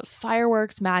part of love.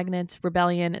 Fireworks, magnets,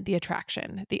 rebellion, the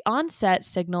attraction. The onset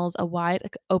signals a wide,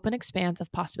 open expanse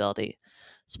of possibility.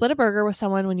 Split a burger with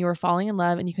someone when you are falling in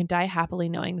love and you can die happily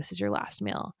knowing this is your last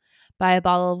meal. Buy a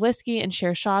bottle of whiskey and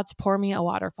share shots. Pour me a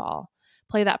waterfall.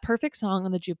 Play that perfect song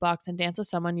on the jukebox and dance with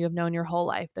someone you have known your whole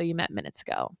life, though you met minutes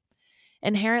ago.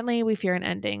 Inherently, we fear an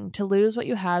ending, to lose what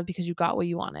you have because you got what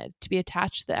you wanted, to be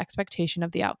attached to the expectation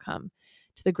of the outcome,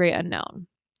 to the great unknown.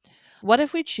 What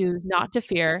if we choose not to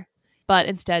fear, but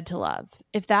instead to love?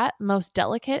 If that most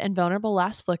delicate and vulnerable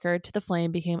last flicker to the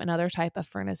flame became another type of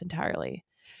furnace entirely?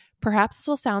 Perhaps this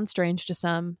will sound strange to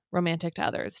some, romantic to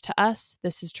others. To us,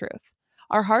 this is truth.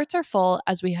 Our hearts are full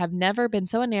as we have never been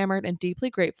so enamored and deeply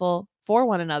grateful for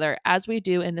one another as we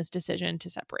do in this decision to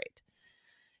separate.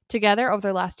 Together, over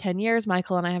the last 10 years,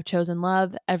 Michael and I have chosen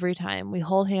love every time. We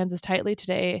hold hands as tightly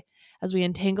today as we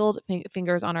entangled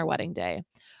fingers on our wedding day.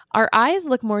 Our eyes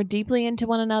look more deeply into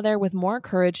one another with more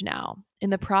courage now. In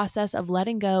the process of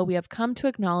letting go, we have come to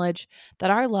acknowledge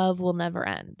that our love will never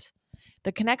end.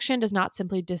 The connection does not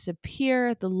simply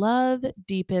disappear. The love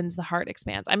deepens, the heart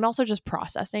expands. I'm also just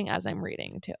processing as I'm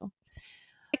reading too.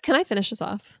 Can I finish this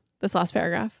off, this last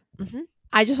paragraph? Mm-hmm.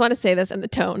 I just want to say this in the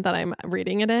tone that I'm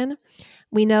reading it in.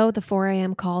 We know the 4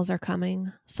 a.m. calls are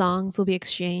coming. Songs will be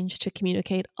exchanged to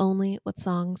communicate only what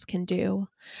songs can do.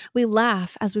 We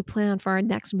laugh as we plan for our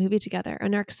next movie together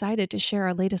and are excited to share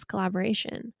our latest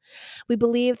collaboration. We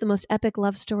believe the most epic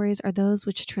love stories are those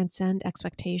which transcend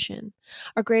expectation.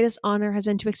 Our greatest honor has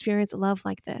been to experience love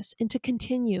like this and to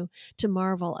continue to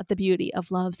marvel at the beauty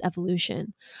of love's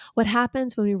evolution. What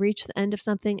happens when we reach the end of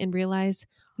something and realize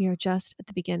we are just at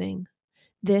the beginning?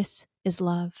 This is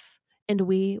love, and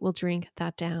we will drink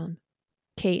that down.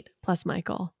 Kate plus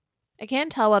Michael. I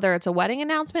can't tell whether it's a wedding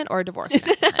announcement or a divorce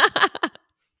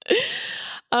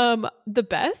announcement. The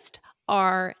best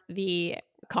are the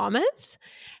comments.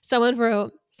 Someone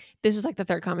wrote, this is like the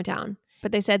third comment down,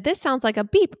 but they said, this sounds like a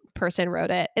beep person wrote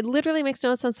it. It literally makes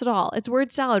no sense at all. It's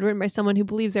word salad written by someone who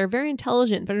believes they're very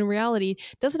intelligent, but in reality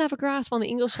doesn't have a grasp on the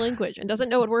English language and doesn't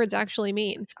know what words actually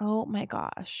mean. Oh my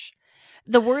gosh.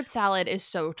 The word salad is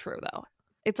so true, though.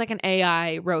 It's like an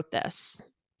AI wrote this.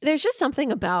 There's just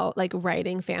something about like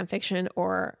writing fan fiction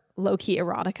or low-key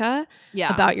erotica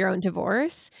Yeah. about your own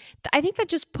divorce. I think that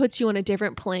just puts you on a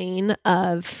different plane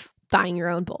of buying your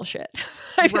own bullshit.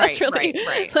 Right.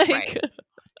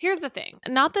 Here's the thing.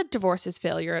 Not that divorce is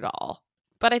failure at all,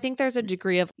 but I think there's a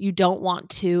degree of you don't want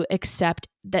to accept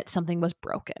that something was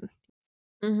broken.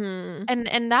 Mm-hmm.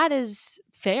 And that is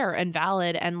fair and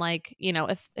valid. And like, you know,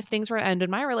 if things were to end in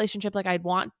my relationship, like I'd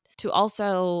want to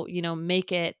also, you know,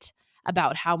 make it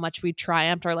about how much we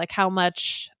triumphed or like how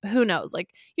much, who knows, like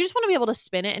you just want to be able to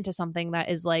spin it into something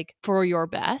that is like for your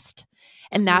best.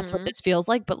 And that's what this feels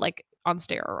like, but like on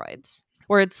steroids,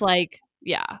 where it's like,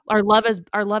 yeah, our love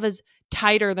is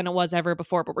tighter than it was ever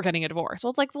before, but we're getting a divorce.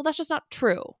 Well, it's like, well, that's just not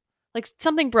true. Like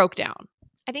something broke down.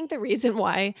 I think the reason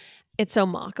why it's so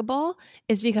mockable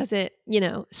is because it, you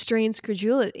know, strains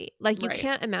credulity. Like you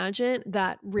can't imagine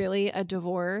that really a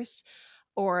divorce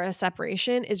or a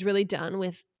separation is really done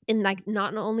with in like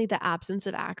not only the absence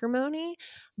of acrimony,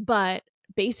 but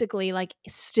basically like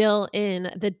still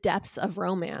in the depths of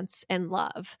romance and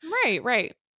love.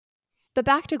 Right. But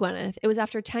back to Gwyneth. It was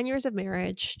after 10 years of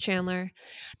marriage, Chandler,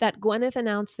 that Gwyneth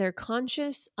announced their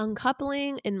conscious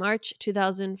uncoupling in March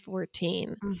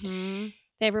 2014. Mm-hmm.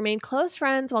 They've remained close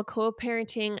friends while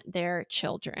co-parenting their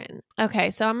children.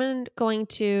 Okay, so I'm going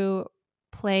to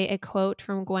play a quote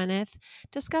from Gwyneth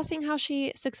discussing how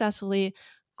she successfully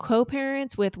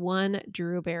co-parents with one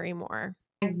Drew Barrymore.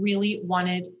 I really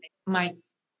wanted my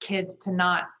kids to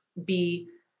not be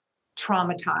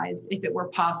traumatized if it were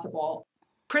possible.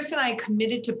 Chris and I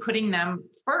committed to putting them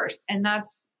first, and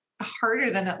that's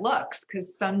harder than it looks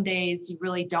because some days you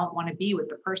really don't want to be with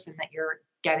the person that you're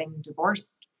getting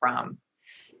divorced from.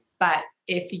 But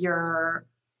if you're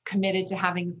committed to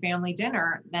having a family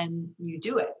dinner, then you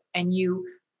do it and you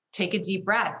take a deep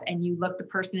breath and you look the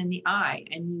person in the eye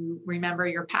and you remember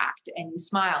your pact and you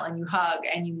smile and you hug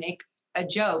and you make a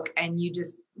joke and you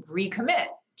just recommit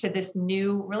to this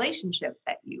new relationship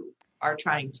that you are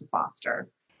trying to foster.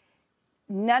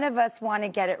 None of us want to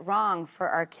get it wrong for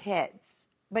our kids,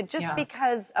 but just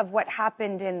because of what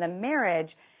happened in the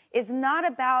marriage is not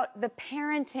about the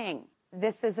parenting.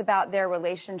 This is about their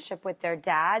relationship with their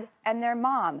dad and their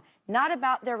mom, not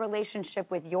about their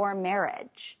relationship with your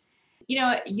marriage. You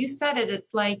know, you said it,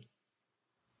 it's like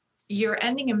you're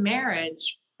ending a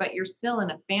marriage, but you're still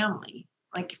in a family.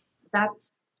 Like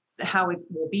that's how it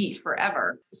will be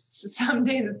forever. Some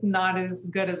days it's not as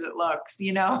good as it looks,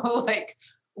 like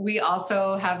we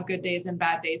also have good days and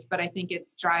bad days, but I think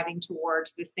it's driving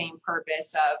towards the same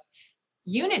purpose of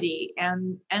unity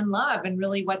and love and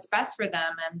really what's best for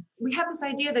them. And we have this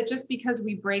idea that just because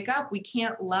we break up, we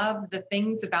can't love the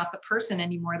things about the person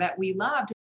anymore that we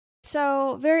loved.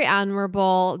 So very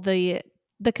admirable, the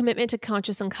commitment to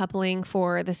conscious uncoupling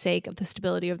for the sake of the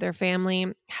stability of their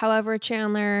family. However,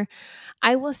 Chandler,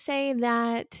 I will say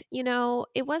that,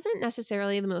 it wasn't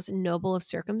necessarily the most noble of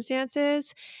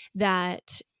circumstances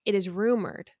that it is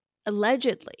rumored,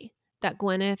 allegedly, that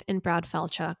Gwyneth and Brad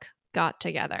Falchuk got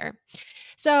together.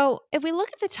 So if we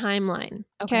look at the timeline,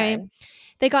 okay,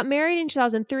 they got married in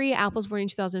 2003, Apple was born in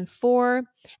 2004,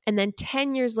 and then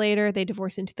 10 years later, they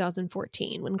divorced in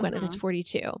 2014 when Gwyneth is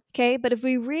 42, okay? But if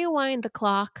we rewind the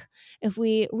clock, if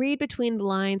we read between the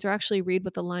lines, or actually read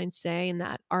what the lines say in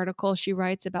that article she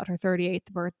writes about her 38th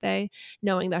birthday,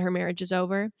 knowing that her marriage is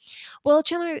over, well,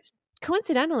 Chandler,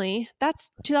 coincidentally,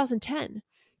 that's 2010,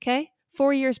 okay?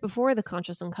 4 years before the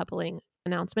conscious uncoupling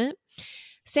announcement.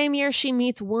 Same year, she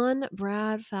meets one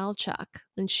Brad Falchuk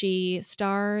when she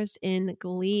stars in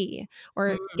Glee,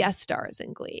 or guest stars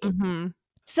in Glee.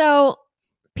 So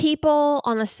people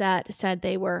on the set said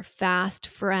they were fast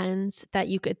friends, that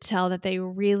you could tell that they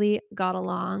really got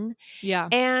along. Yeah.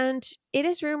 And it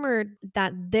is rumored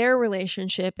that their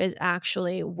relationship is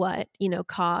actually what,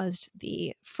 caused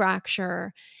the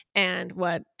fracture and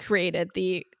what created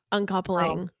the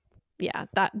uncoupling. Yeah,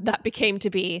 that became to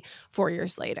be 4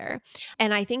 years later.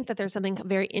 And I think that there's something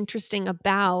very interesting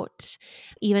about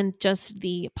even just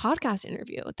the podcast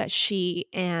interview that she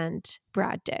and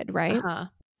Brad did, right?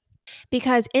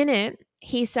 Because in it,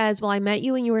 he says, well, I met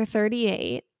you when you were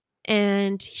 38.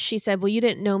 And she said, well, you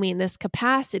didn't know me in this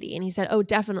capacity. And he said, oh,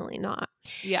 definitely not.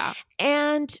 Yeah.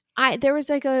 And there was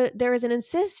an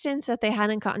insistence that they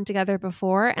hadn't gotten together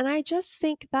before. And I just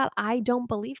think that I don't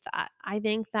believe that. I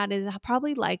think that is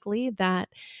probably likely that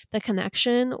the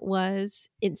connection was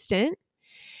instant.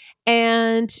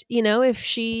 And, if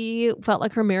she felt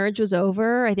like her marriage was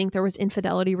over, I think there was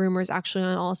infidelity rumors actually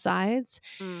on all sides.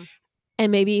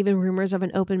 And maybe even rumors of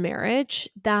an open marriage,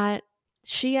 that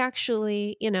she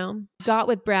actually, got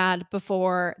with Brad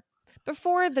before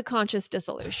the conscious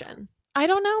dissolution. I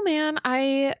don't know, man.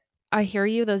 I hear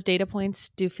you. Those data points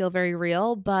do feel very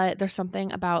real, but there's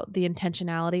something about the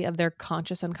intentionality of their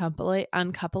conscious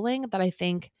uncoupling that I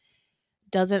think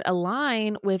doesn't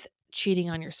align with cheating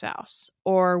on your spouse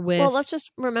or with... Well, let's just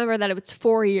remember that it was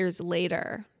 4 years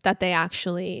later that they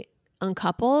actually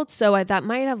uncoupled. So that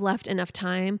might have left enough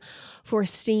time for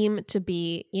steam to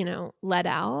be, let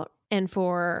out and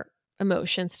for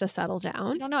emotions to settle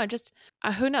down. I don't know. I just,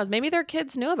 who knows? Maybe their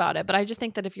kids knew about it, but I just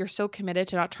think that if you're so committed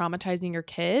to not traumatizing your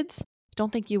kids, I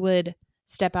don't think you would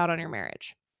step out on your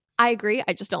marriage. I agree.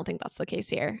 I just don't think that's the case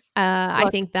here. I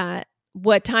think that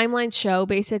what timelines show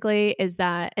basically is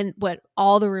that, and what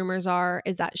all the rumors are,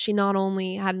 is that she not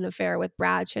only had an affair with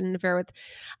Brad, she had an affair with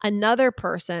another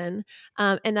person,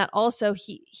 and that also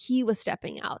he was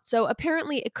stepping out. So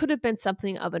apparently it could have been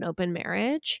something of an open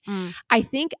marriage. I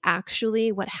think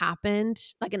actually what happened,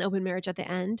 like an open marriage at the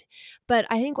end, but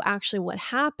I think actually what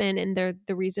happened, and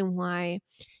the reason why,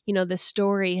 the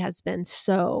story has been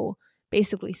so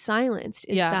basically silenced,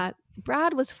 is that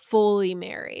Brad was fully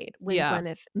married when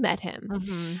Gwyneth met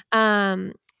him.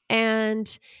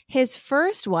 And his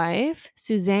first wife,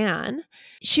 Suzanne,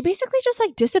 she basically just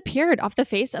disappeared off the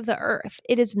face of the earth.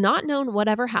 It is not known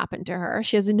whatever happened to her.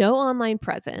 She has no online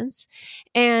presence.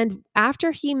 And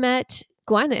after he met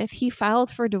Gwyneth, he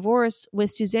filed for divorce with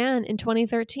Suzanne in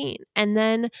 2013. And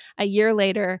then a year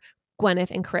later,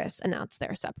 Gwyneth and Chris announced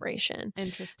their separation.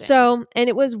 Interesting. So,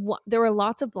 and there were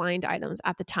lots of blind items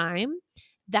at the time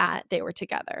that they were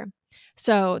together.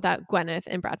 So that Gwyneth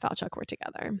and Brad Falchuk were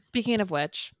together. Speaking of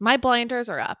which, my blinders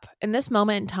are up. In this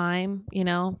moment in time,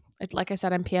 like I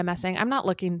said, I'm PMSing. I'm not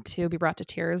looking to be brought to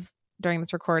tears during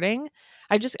this recording.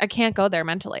 I can't go there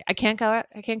mentally. I can't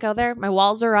go there. My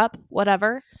walls are up,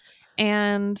 whatever.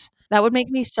 And that would make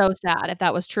me so sad if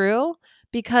that was true,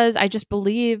 because I just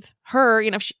believe her,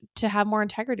 to have more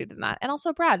integrity than that. And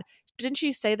also Brad, didn't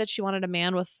she say that she wanted a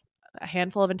man with a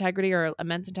handful of integrity or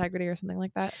immense integrity or something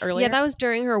like that earlier? Yeah, that was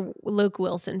during her Luke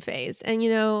Wilson phase. And,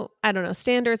 I don't know,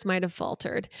 standards might have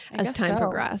faltered as time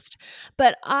progressed.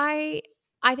 But I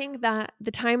think that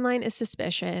the timeline is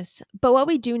suspicious. But what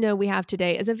we do know we have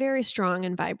today is a very strong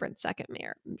and vibrant second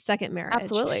marriage.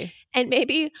 Absolutely. And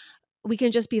maybe we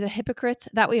can just be the hypocrites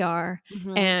that we are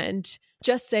and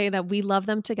just say that we love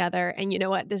them together. And you know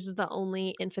what? This is the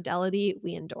only infidelity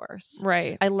we endorse.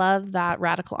 Right. I love that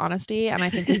radical honesty. And I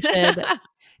think we should,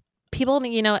 people,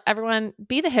 you know, everyone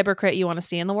be the hypocrite you want to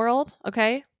see in the world.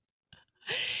 Okay.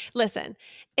 Listen,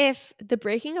 if the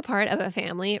breaking apart of a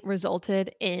family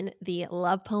resulted in the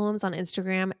love poems on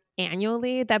Instagram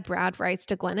annually that Brad writes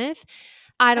to Gwyneth,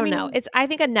 I mean, know. It's, I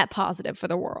think, a net positive for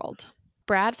the world.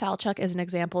 Brad Falchuk is an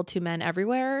example to men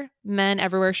everywhere. Men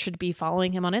everywhere should be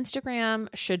following him on Instagram,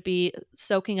 should be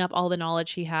soaking up all the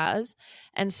knowledge he has.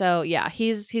 And so, yeah,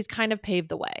 he's kind of paved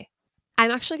the way.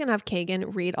 I'm actually going to have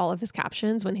Kagan read all of his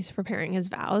captions when he's preparing his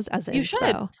vows as an You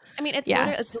inspo. should. I mean,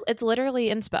 it's literally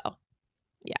inspo.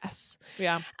 Yes.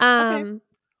 Yeah. Okay.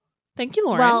 Thank you,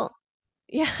 Lauren. Well,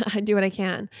 yeah, I do what I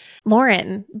can.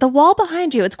 Lauren, the wall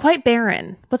behind you, it's quite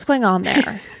barren. What's going on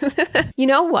there? You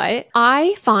know what?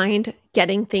 I find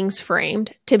getting things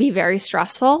framed to be very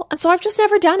stressful. And so I've just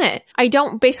never done it. I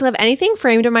don't basically have anything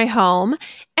framed in my home.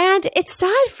 And it's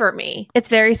sad for me. It's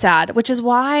very sad, which is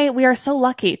why we are so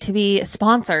lucky to be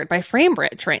sponsored by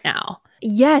FrameBridge right now.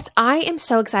 Yes, I am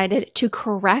so excited to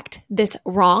correct this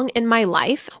wrong in my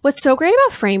life. What's so great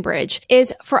about FrameBridge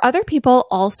is for other people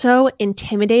also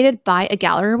intimidated by a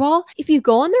gallery wall, if you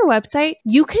go on their website,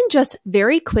 you can just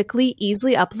very quickly,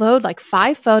 easily upload like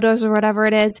 5 photos or whatever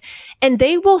it is, and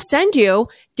they will send you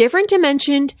different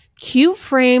dimensioned, cute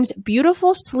frames,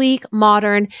 beautiful, sleek,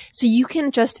 modern, so you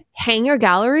can just hang your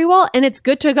gallery wall and it's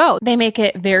good to go. They make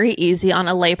it very easy on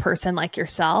a layperson like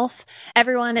yourself.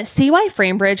 Everyone, see why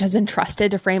FrameBridge has been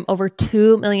trusted to frame over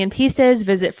 2 million pieces.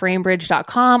 Visit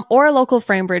framebridge.com or a local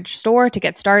FrameBridge store to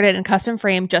get started and custom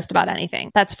frame just about anything.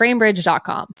 That's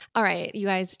framebridge.com. All right, you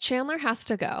guys, Chandler has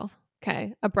to go.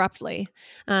 Okay, abruptly.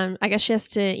 I guess she has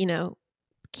to,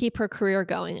 keep her career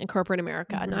going in corporate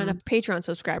America. Not enough Patreon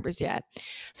subscribers yet.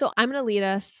 So I'm going to lead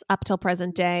us up till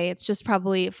present day. It's just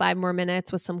probably 5 more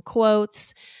minutes with some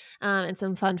quotes and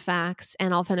some fun facts,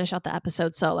 and I'll finish out the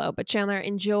episode solo. But Chandler,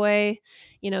 enjoy,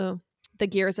 the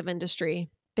gears of industry.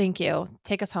 Thank you.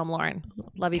 Take us home, Lauren.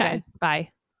 Love you guys. Bye.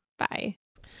 Bye.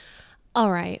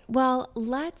 All right. Well,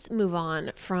 let's move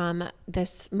on from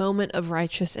this moment of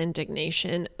righteous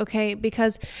indignation, okay?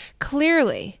 Because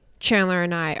clearly Chandler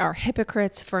and I are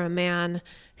hypocrites for a man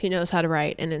who knows how to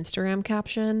write an Instagram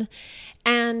caption.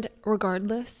 And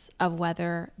regardless of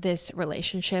whether this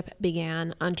relationship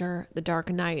began under the dark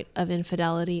night of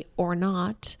infidelity or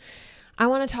not, I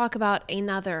want to talk about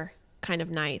another kind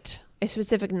of night, a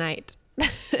specific night,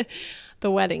 the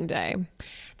wedding day.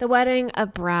 The wedding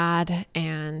of Brad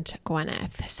and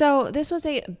Gwyneth. So this was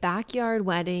a backyard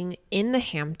wedding in the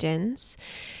Hamptons.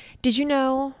 Did you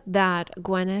know that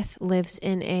Gwyneth lives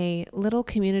in a little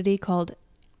community called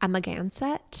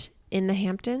Amagansett in the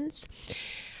Hamptons?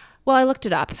 Well, I looked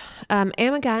it up.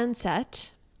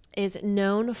 Amagansett is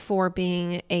known for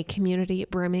being a community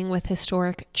brimming with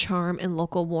historic charm and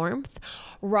local warmth.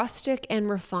 Rustic and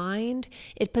refined,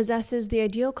 it possesses the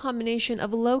ideal combination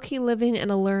of low-key living and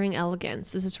alluring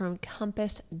elegance. This is from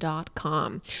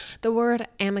compass.com. The word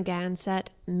Amagansett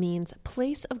means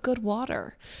place of good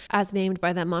water, as named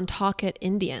by the Montaukett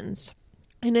Indians,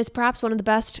 and is perhaps one of the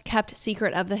best kept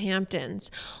secret of the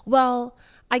Hamptons. Well,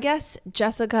 I guess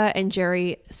Jessica and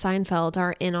Jerry Seinfeld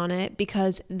are in on it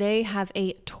because they have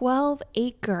a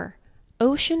 12-acre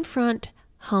oceanfront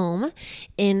home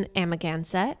in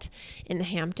Amagansett in the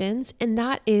Hamptons, and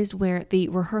that is where the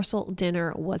rehearsal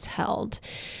dinner was held.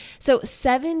 So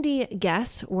 70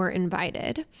 guests were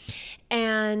invited,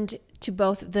 and to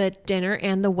both the dinner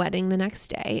and the wedding the next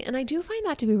day. And I do find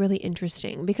that to be really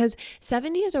interesting because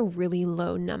 70 is a really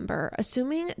low number,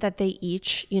 assuming that they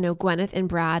each, Gwyneth and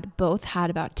Brad both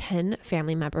had about 10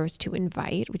 family members to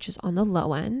invite, which is on the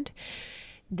low end.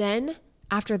 Then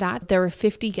after that, there were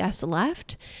 50 guests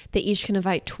left. They each can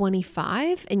invite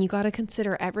 25, and you got to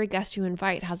consider every guest you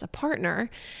invite has a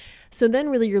partner. So then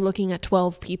really you're looking at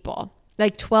 12 people.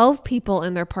 Like 12 people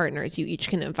and their partners you each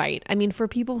can invite. I mean, for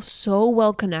people so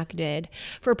well connected,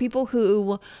 for people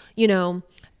who,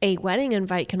 a wedding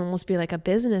invite can almost be like a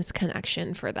business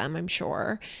connection for them, I'm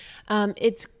sure.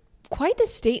 It's quite the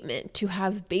statement to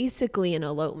have basically an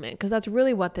elopement, because that's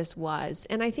really what this was.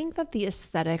 And I think that the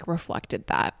aesthetic reflected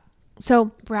that. So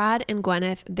Brad and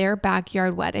Gwyneth, their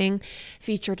backyard wedding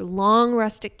featured long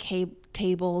rustic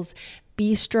tables,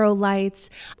 bistro lights,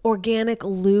 organic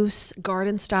loose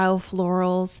garden style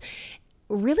florals.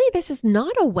 Really, this is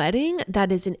not a wedding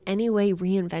that is in any way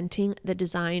reinventing the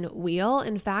design wheel.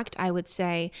 In fact, I would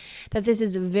say that this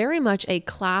is very much a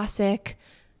classic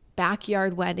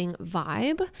backyard wedding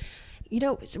vibe.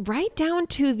 Right down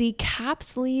to the cap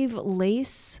sleeve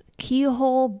lace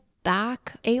keyhole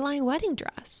back A-line wedding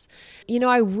dress. You know,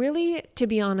 I really, to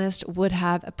be honest, would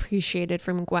have appreciated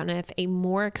from Gwyneth a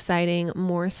more exciting,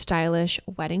 more stylish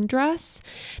wedding dress.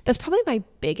 That's probably my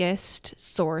biggest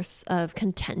source of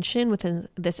contention within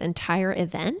this entire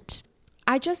event.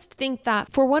 I just think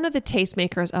that for one of the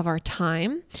tastemakers of our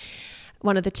time,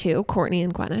 one of the two, Kourtney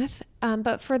and Gwyneth.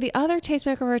 But for the other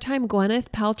tastemaker of our time, Gwyneth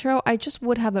Paltrow, I just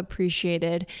would have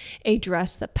appreciated a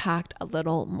dress that packed a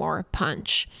little more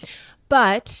punch.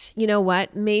 But you know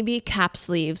what? Maybe cap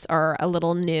sleeves are a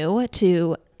little new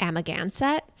to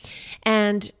Amagansett,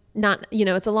 and not, you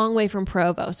know, it's a long way from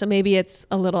Provo. So maybe it's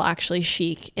a little actually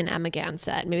chic in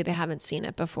Amagansett. Maybe they haven't seen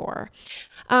it before.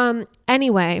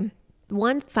 Anyway,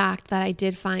 one fact that I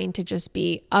did find to just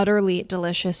be utterly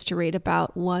delicious to read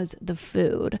about was the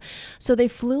food. So they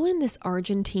flew in this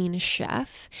Argentine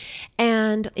chef,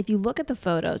 and if you look at the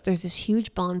photos, there's this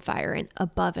huge bonfire, and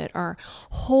above it are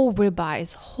whole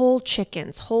ribeyes, whole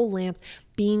chickens, whole lambs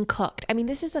being cooked. I mean,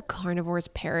 this is a carnivore's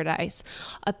paradise.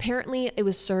 Apparently, it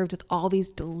was served with all these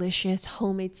delicious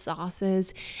homemade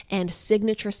sauces and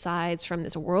signature sides from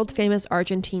this world-famous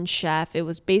Argentine chef. It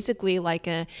was basically like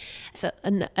an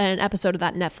episode of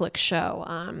that Netflix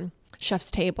show,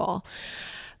 Chef's Table,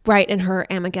 right in her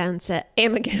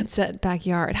Amagansett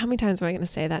backyard. How many times am I going to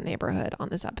say that neighborhood on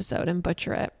this episode and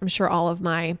butcher it? I'm sure all of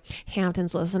my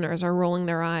Hamptons listeners are rolling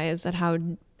their eyes at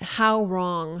how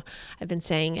wrong I've been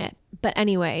saying it. But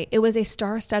anyway, it was a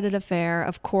star-studded affair.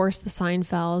 Of course, the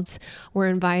Seinfelds were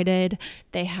invited.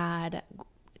 They had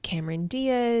Cameron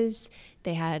Diaz,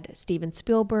 they had Steven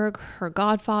Spielberg, her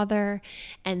godfather,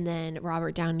 and then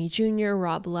Robert Downey Jr.,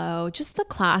 Rob Lowe, just the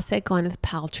classic Gwyneth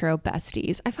Paltrow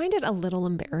besties. I find it a little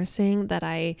embarrassing that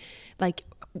I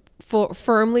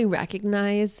firmly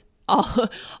recognize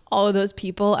all of those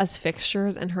people as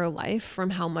fixtures in her life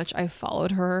from how much I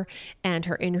followed her and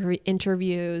her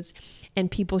interviews and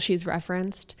people she's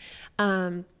referenced.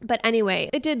 But anyway,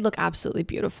 it did look absolutely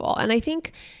beautiful. And I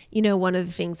think, you know, one of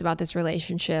the things about this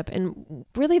relationship, and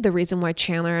really the reason why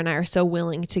Chandler and I are so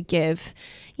willing to give,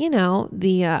 you know,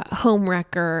 the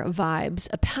homewrecker vibes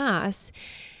a pass,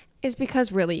 is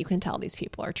because really you can tell these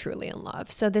people are truly in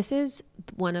love. So this is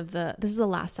the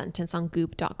last sentence on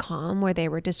goop.com where they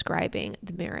were describing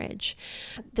the marriage.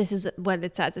 This is what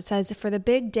it says. It says, for the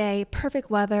big day,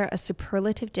 perfect weather, a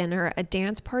superlative dinner, a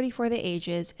dance party for the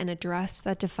ages, and a dress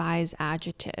that defies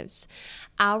adjectives.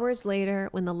 Hours later,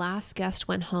 when the last guest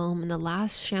went home and the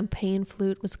last champagne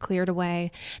flute was cleared away,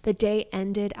 the day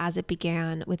ended as it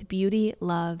began, with beauty,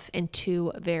 love, and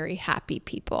two very happy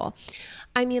people.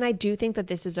 I mean, I do think that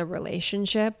this is a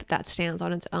relationship that stands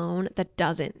on its own, that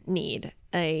doesn't need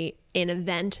an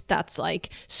event that's like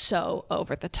so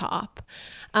over the top.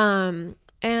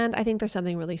 And I think there's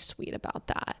something really sweet about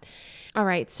that. All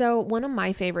right. So one of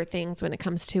my favorite things when it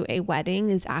comes to a wedding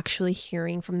is actually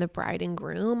hearing from the bride and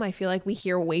groom. I feel like we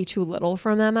hear way too little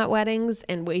from them at weddings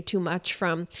and way too much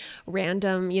from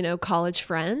random, you know, college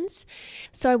friends.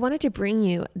 So I wanted to bring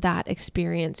you that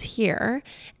experience here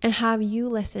and have you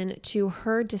listen to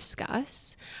her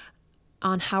discuss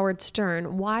on Howard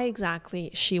Stern why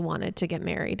exactly she wanted to get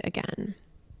married again.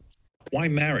 Why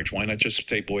marriage? Why not just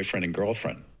stay boyfriend and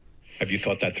girlfriend? Have you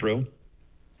thought that through?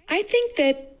 I think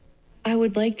that I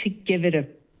would like to give it a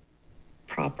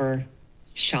proper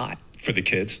shot. For the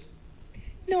kids?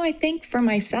 No, I think for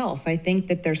myself. I think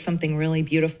that there's something really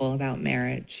beautiful about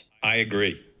marriage. I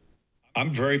agree.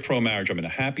 I'm very pro-marriage. I'm in a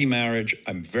happy marriage.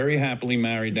 I'm very happily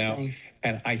married now. Nice.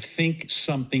 And I think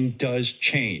something does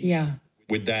change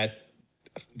with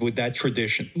that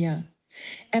tradition. Yeah.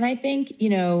 And I think, you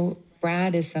know,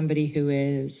 Brad is somebody who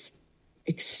is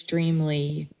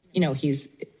extremely, you know, he's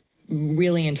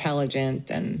really intelligent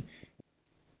and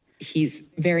he's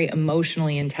very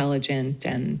emotionally intelligent.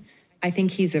 And I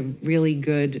think he's a really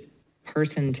good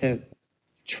person to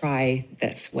try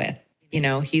this with. You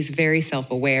know, he's very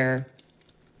self-aware.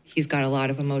 He's got a lot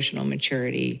of emotional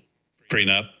maturity.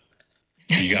 Prenup.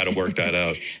 You got to work that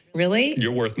out. Really?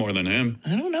 You're worth more than him.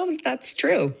 I don't know if that's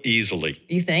true. Easily.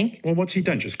 You think? Well, what's he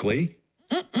done? Just Glee?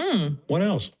 What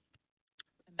else?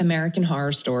 American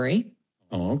Horror Story.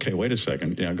 Oh, okay. Wait a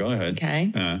second. Yeah, go ahead.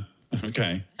 Okay.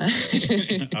 Okay.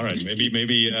 All right.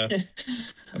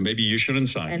 Maybe you shouldn't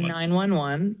sign and one.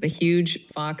 911, the huge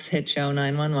Fox hit show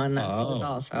 911. That was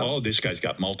also. Oh, this guy's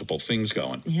got multiple things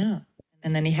going. Yeah.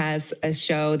 And then he has a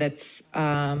show that's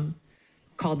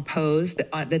called Pose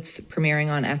that's premiering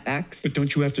on FX. But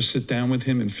don't you have to sit down with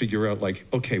him and figure out, like,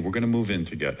 okay, we're going to move in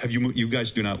together. You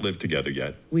guys do not live together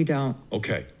yet? We don't.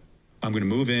 Okay. I'm going to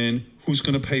move in. Who's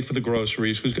going to pay for the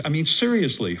groceries? I mean,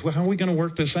 seriously, how are we going to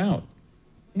work this out?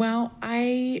 Well,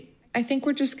 I think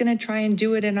we're just going to try and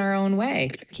do it in our own way.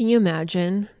 Can you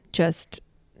imagine just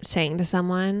saying to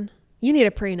someone, you need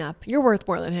a prenup. You're worth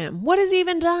more than him. What has he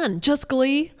even done? Just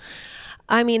Glee?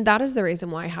 I mean, that is the reason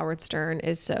why Howard Stern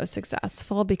is so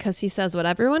successful, because he says what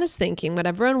everyone is thinking, what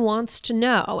everyone wants to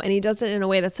know, and he does it in a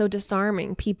way that's so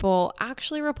disarming. People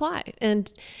actually reply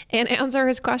and answer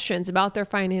his questions about their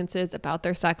finances, about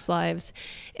their sex lives.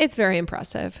 It's very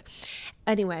impressive.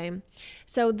 Anyway,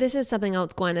 so this is something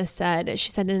else Gwyneth said.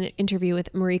 She said in an interview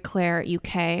with Marie Claire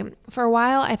UK, for a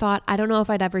while I thought, I don't know if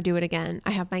I'd ever do it again. I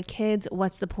have my kids.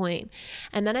 What's the point?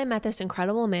 And then I met this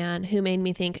incredible man who made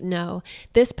me think, no,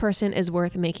 this person is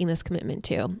worth making this commitment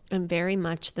to. I'm very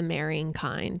much the marrying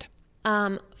kind.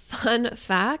 Fun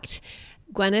fact,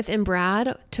 Gwyneth and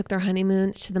Brad took their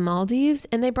honeymoon to the Maldives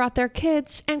and they brought their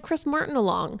kids and Chris Martin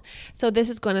along. So this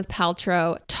is Gwyneth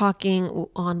Paltrow talking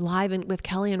on live with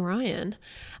Kelly and Ryan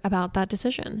about that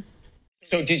decision.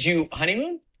 So did you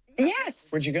honeymoon? Yes.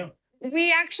 Where'd you go?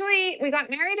 We got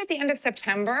married at the end of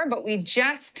September, but we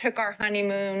just took our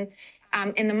honeymoon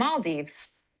in the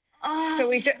Maldives. Oh. So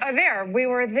we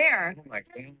were there. Oh my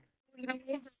God.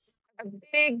 A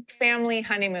big family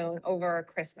honeymoon over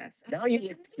Christmas. Now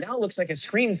it looks like a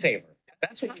screensaver.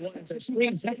 That's what you wanted to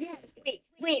screensaver.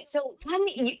 Wait. So tell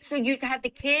me. So you had the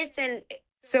kids and.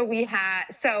 So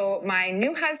my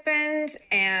new husband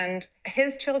and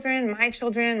his children,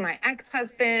 my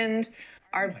ex-husband,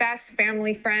 our best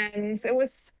family friends. It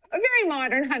was a very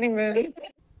modern honeymoon.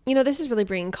 You know, this is really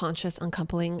bringing conscious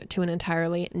uncoupling to an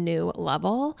entirely new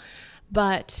level,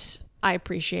 but I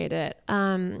appreciate it.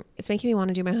 It's making me want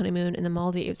to do my honeymoon in the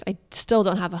Maldives. I still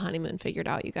don't have a honeymoon figured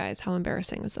out, you guys. How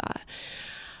embarrassing is that?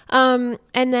 And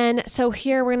then, so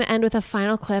here we're going to end with a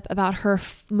final clip about her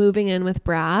moving in with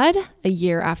Brad a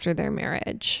year after their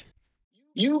marriage.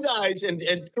 You guys, and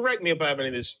correct me if I have any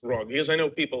of this wrong, because I know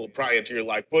people prior to your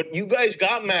life, but you guys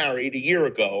got married a year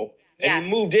ago, and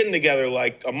you moved in together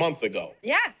like a month ago.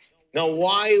 Yes. Now,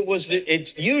 why was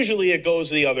it usually it goes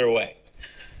the other way?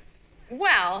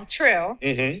 Well, true.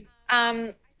 Mm-hmm.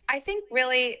 I think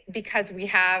really because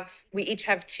we each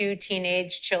have two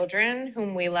teenage children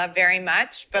whom we love very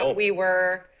much, but we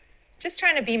were just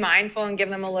trying to be mindful and give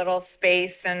them a little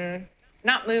space and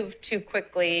not move too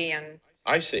quickly. And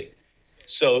I see.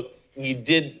 So you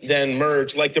did then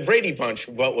merge like the Brady Bunch,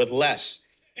 but with less.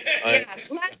 Yes,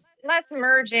 less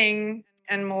merging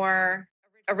and more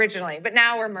originally, but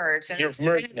now we're merged. And you're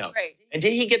merged now. Great. And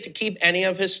did he get to keep any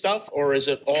of his stuff, or is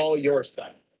it all your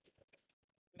stuff?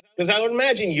 Because I would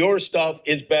imagine your stuff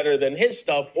is better than his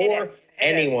stuff or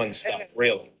anyone's stuff,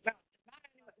 really.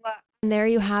 And there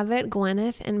you have it,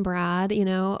 Gwyneth and Brad. You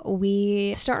know,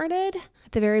 we started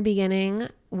at the very beginning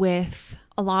with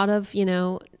a lot of,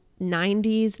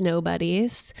 90s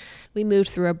nobodies. We moved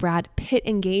through a Brad Pitt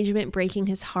engagement breaking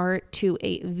his heart to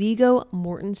a Viggo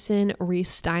Mortensen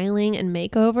restyling and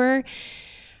makeover,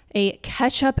 a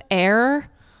Ketchup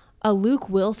Air, a Luke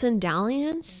Wilson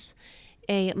dalliance,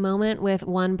 a moment with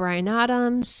one Bryan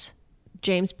Adams,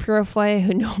 James Purefoy,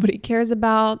 who nobody cares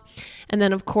about, and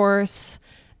then, of course,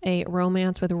 a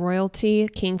romance with royalty,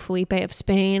 King Felipe of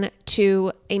Spain,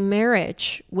 to a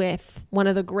marriage with one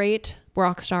of the great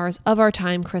rock stars of our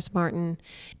time, Chris Martin.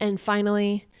 And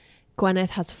finally,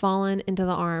 Gwyneth has fallen into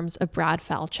the arms of Brad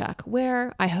Falchuk,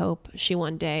 where I hope she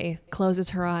one day closes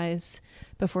her eyes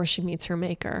before she meets her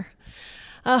maker.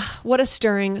 What a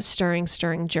stirring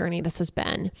journey this has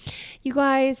been. You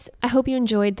guys, I hope you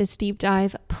enjoyed this deep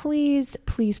dive. Please,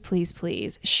 please, please,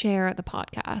 please share the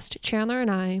podcast. Chandler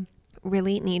and I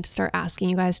really need to start asking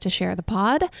you guys to share the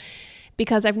pod,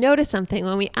 because I've noticed something.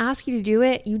 When we ask you to do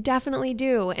it, you definitely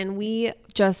do. And we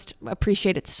just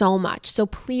appreciate it so much. So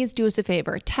please do us a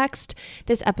favor. Text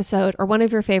this episode or one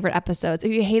of your favorite episodes.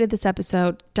 If you hated this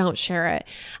episode, don't share it.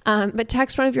 But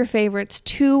text one of your favorites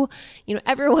to,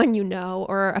 everyone you know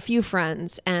or a few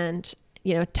friends, and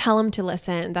tell them to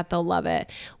listen, that they'll love it.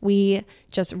 We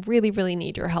just really, really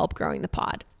need your help growing the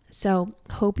pod. So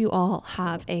hope you all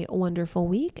have a wonderful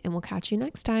week, and we'll catch you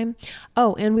next time.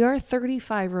 Oh, and we are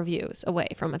 35 reviews away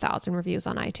from 1,000 reviews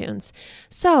on iTunes.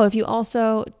 So if you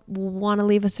also want to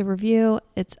leave us a review,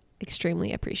 it's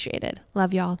extremely appreciated.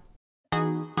 Love y'all.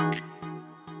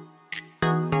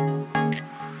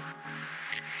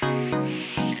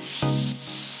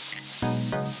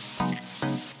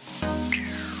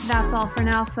 That's all for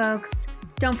now, folks.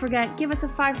 Don't forget, give us a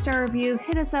 5-star review,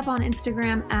 hit us up on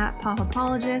Instagram at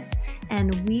Popapologists,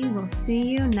 and we will see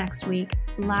you next week,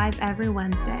 live every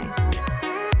Wednesday.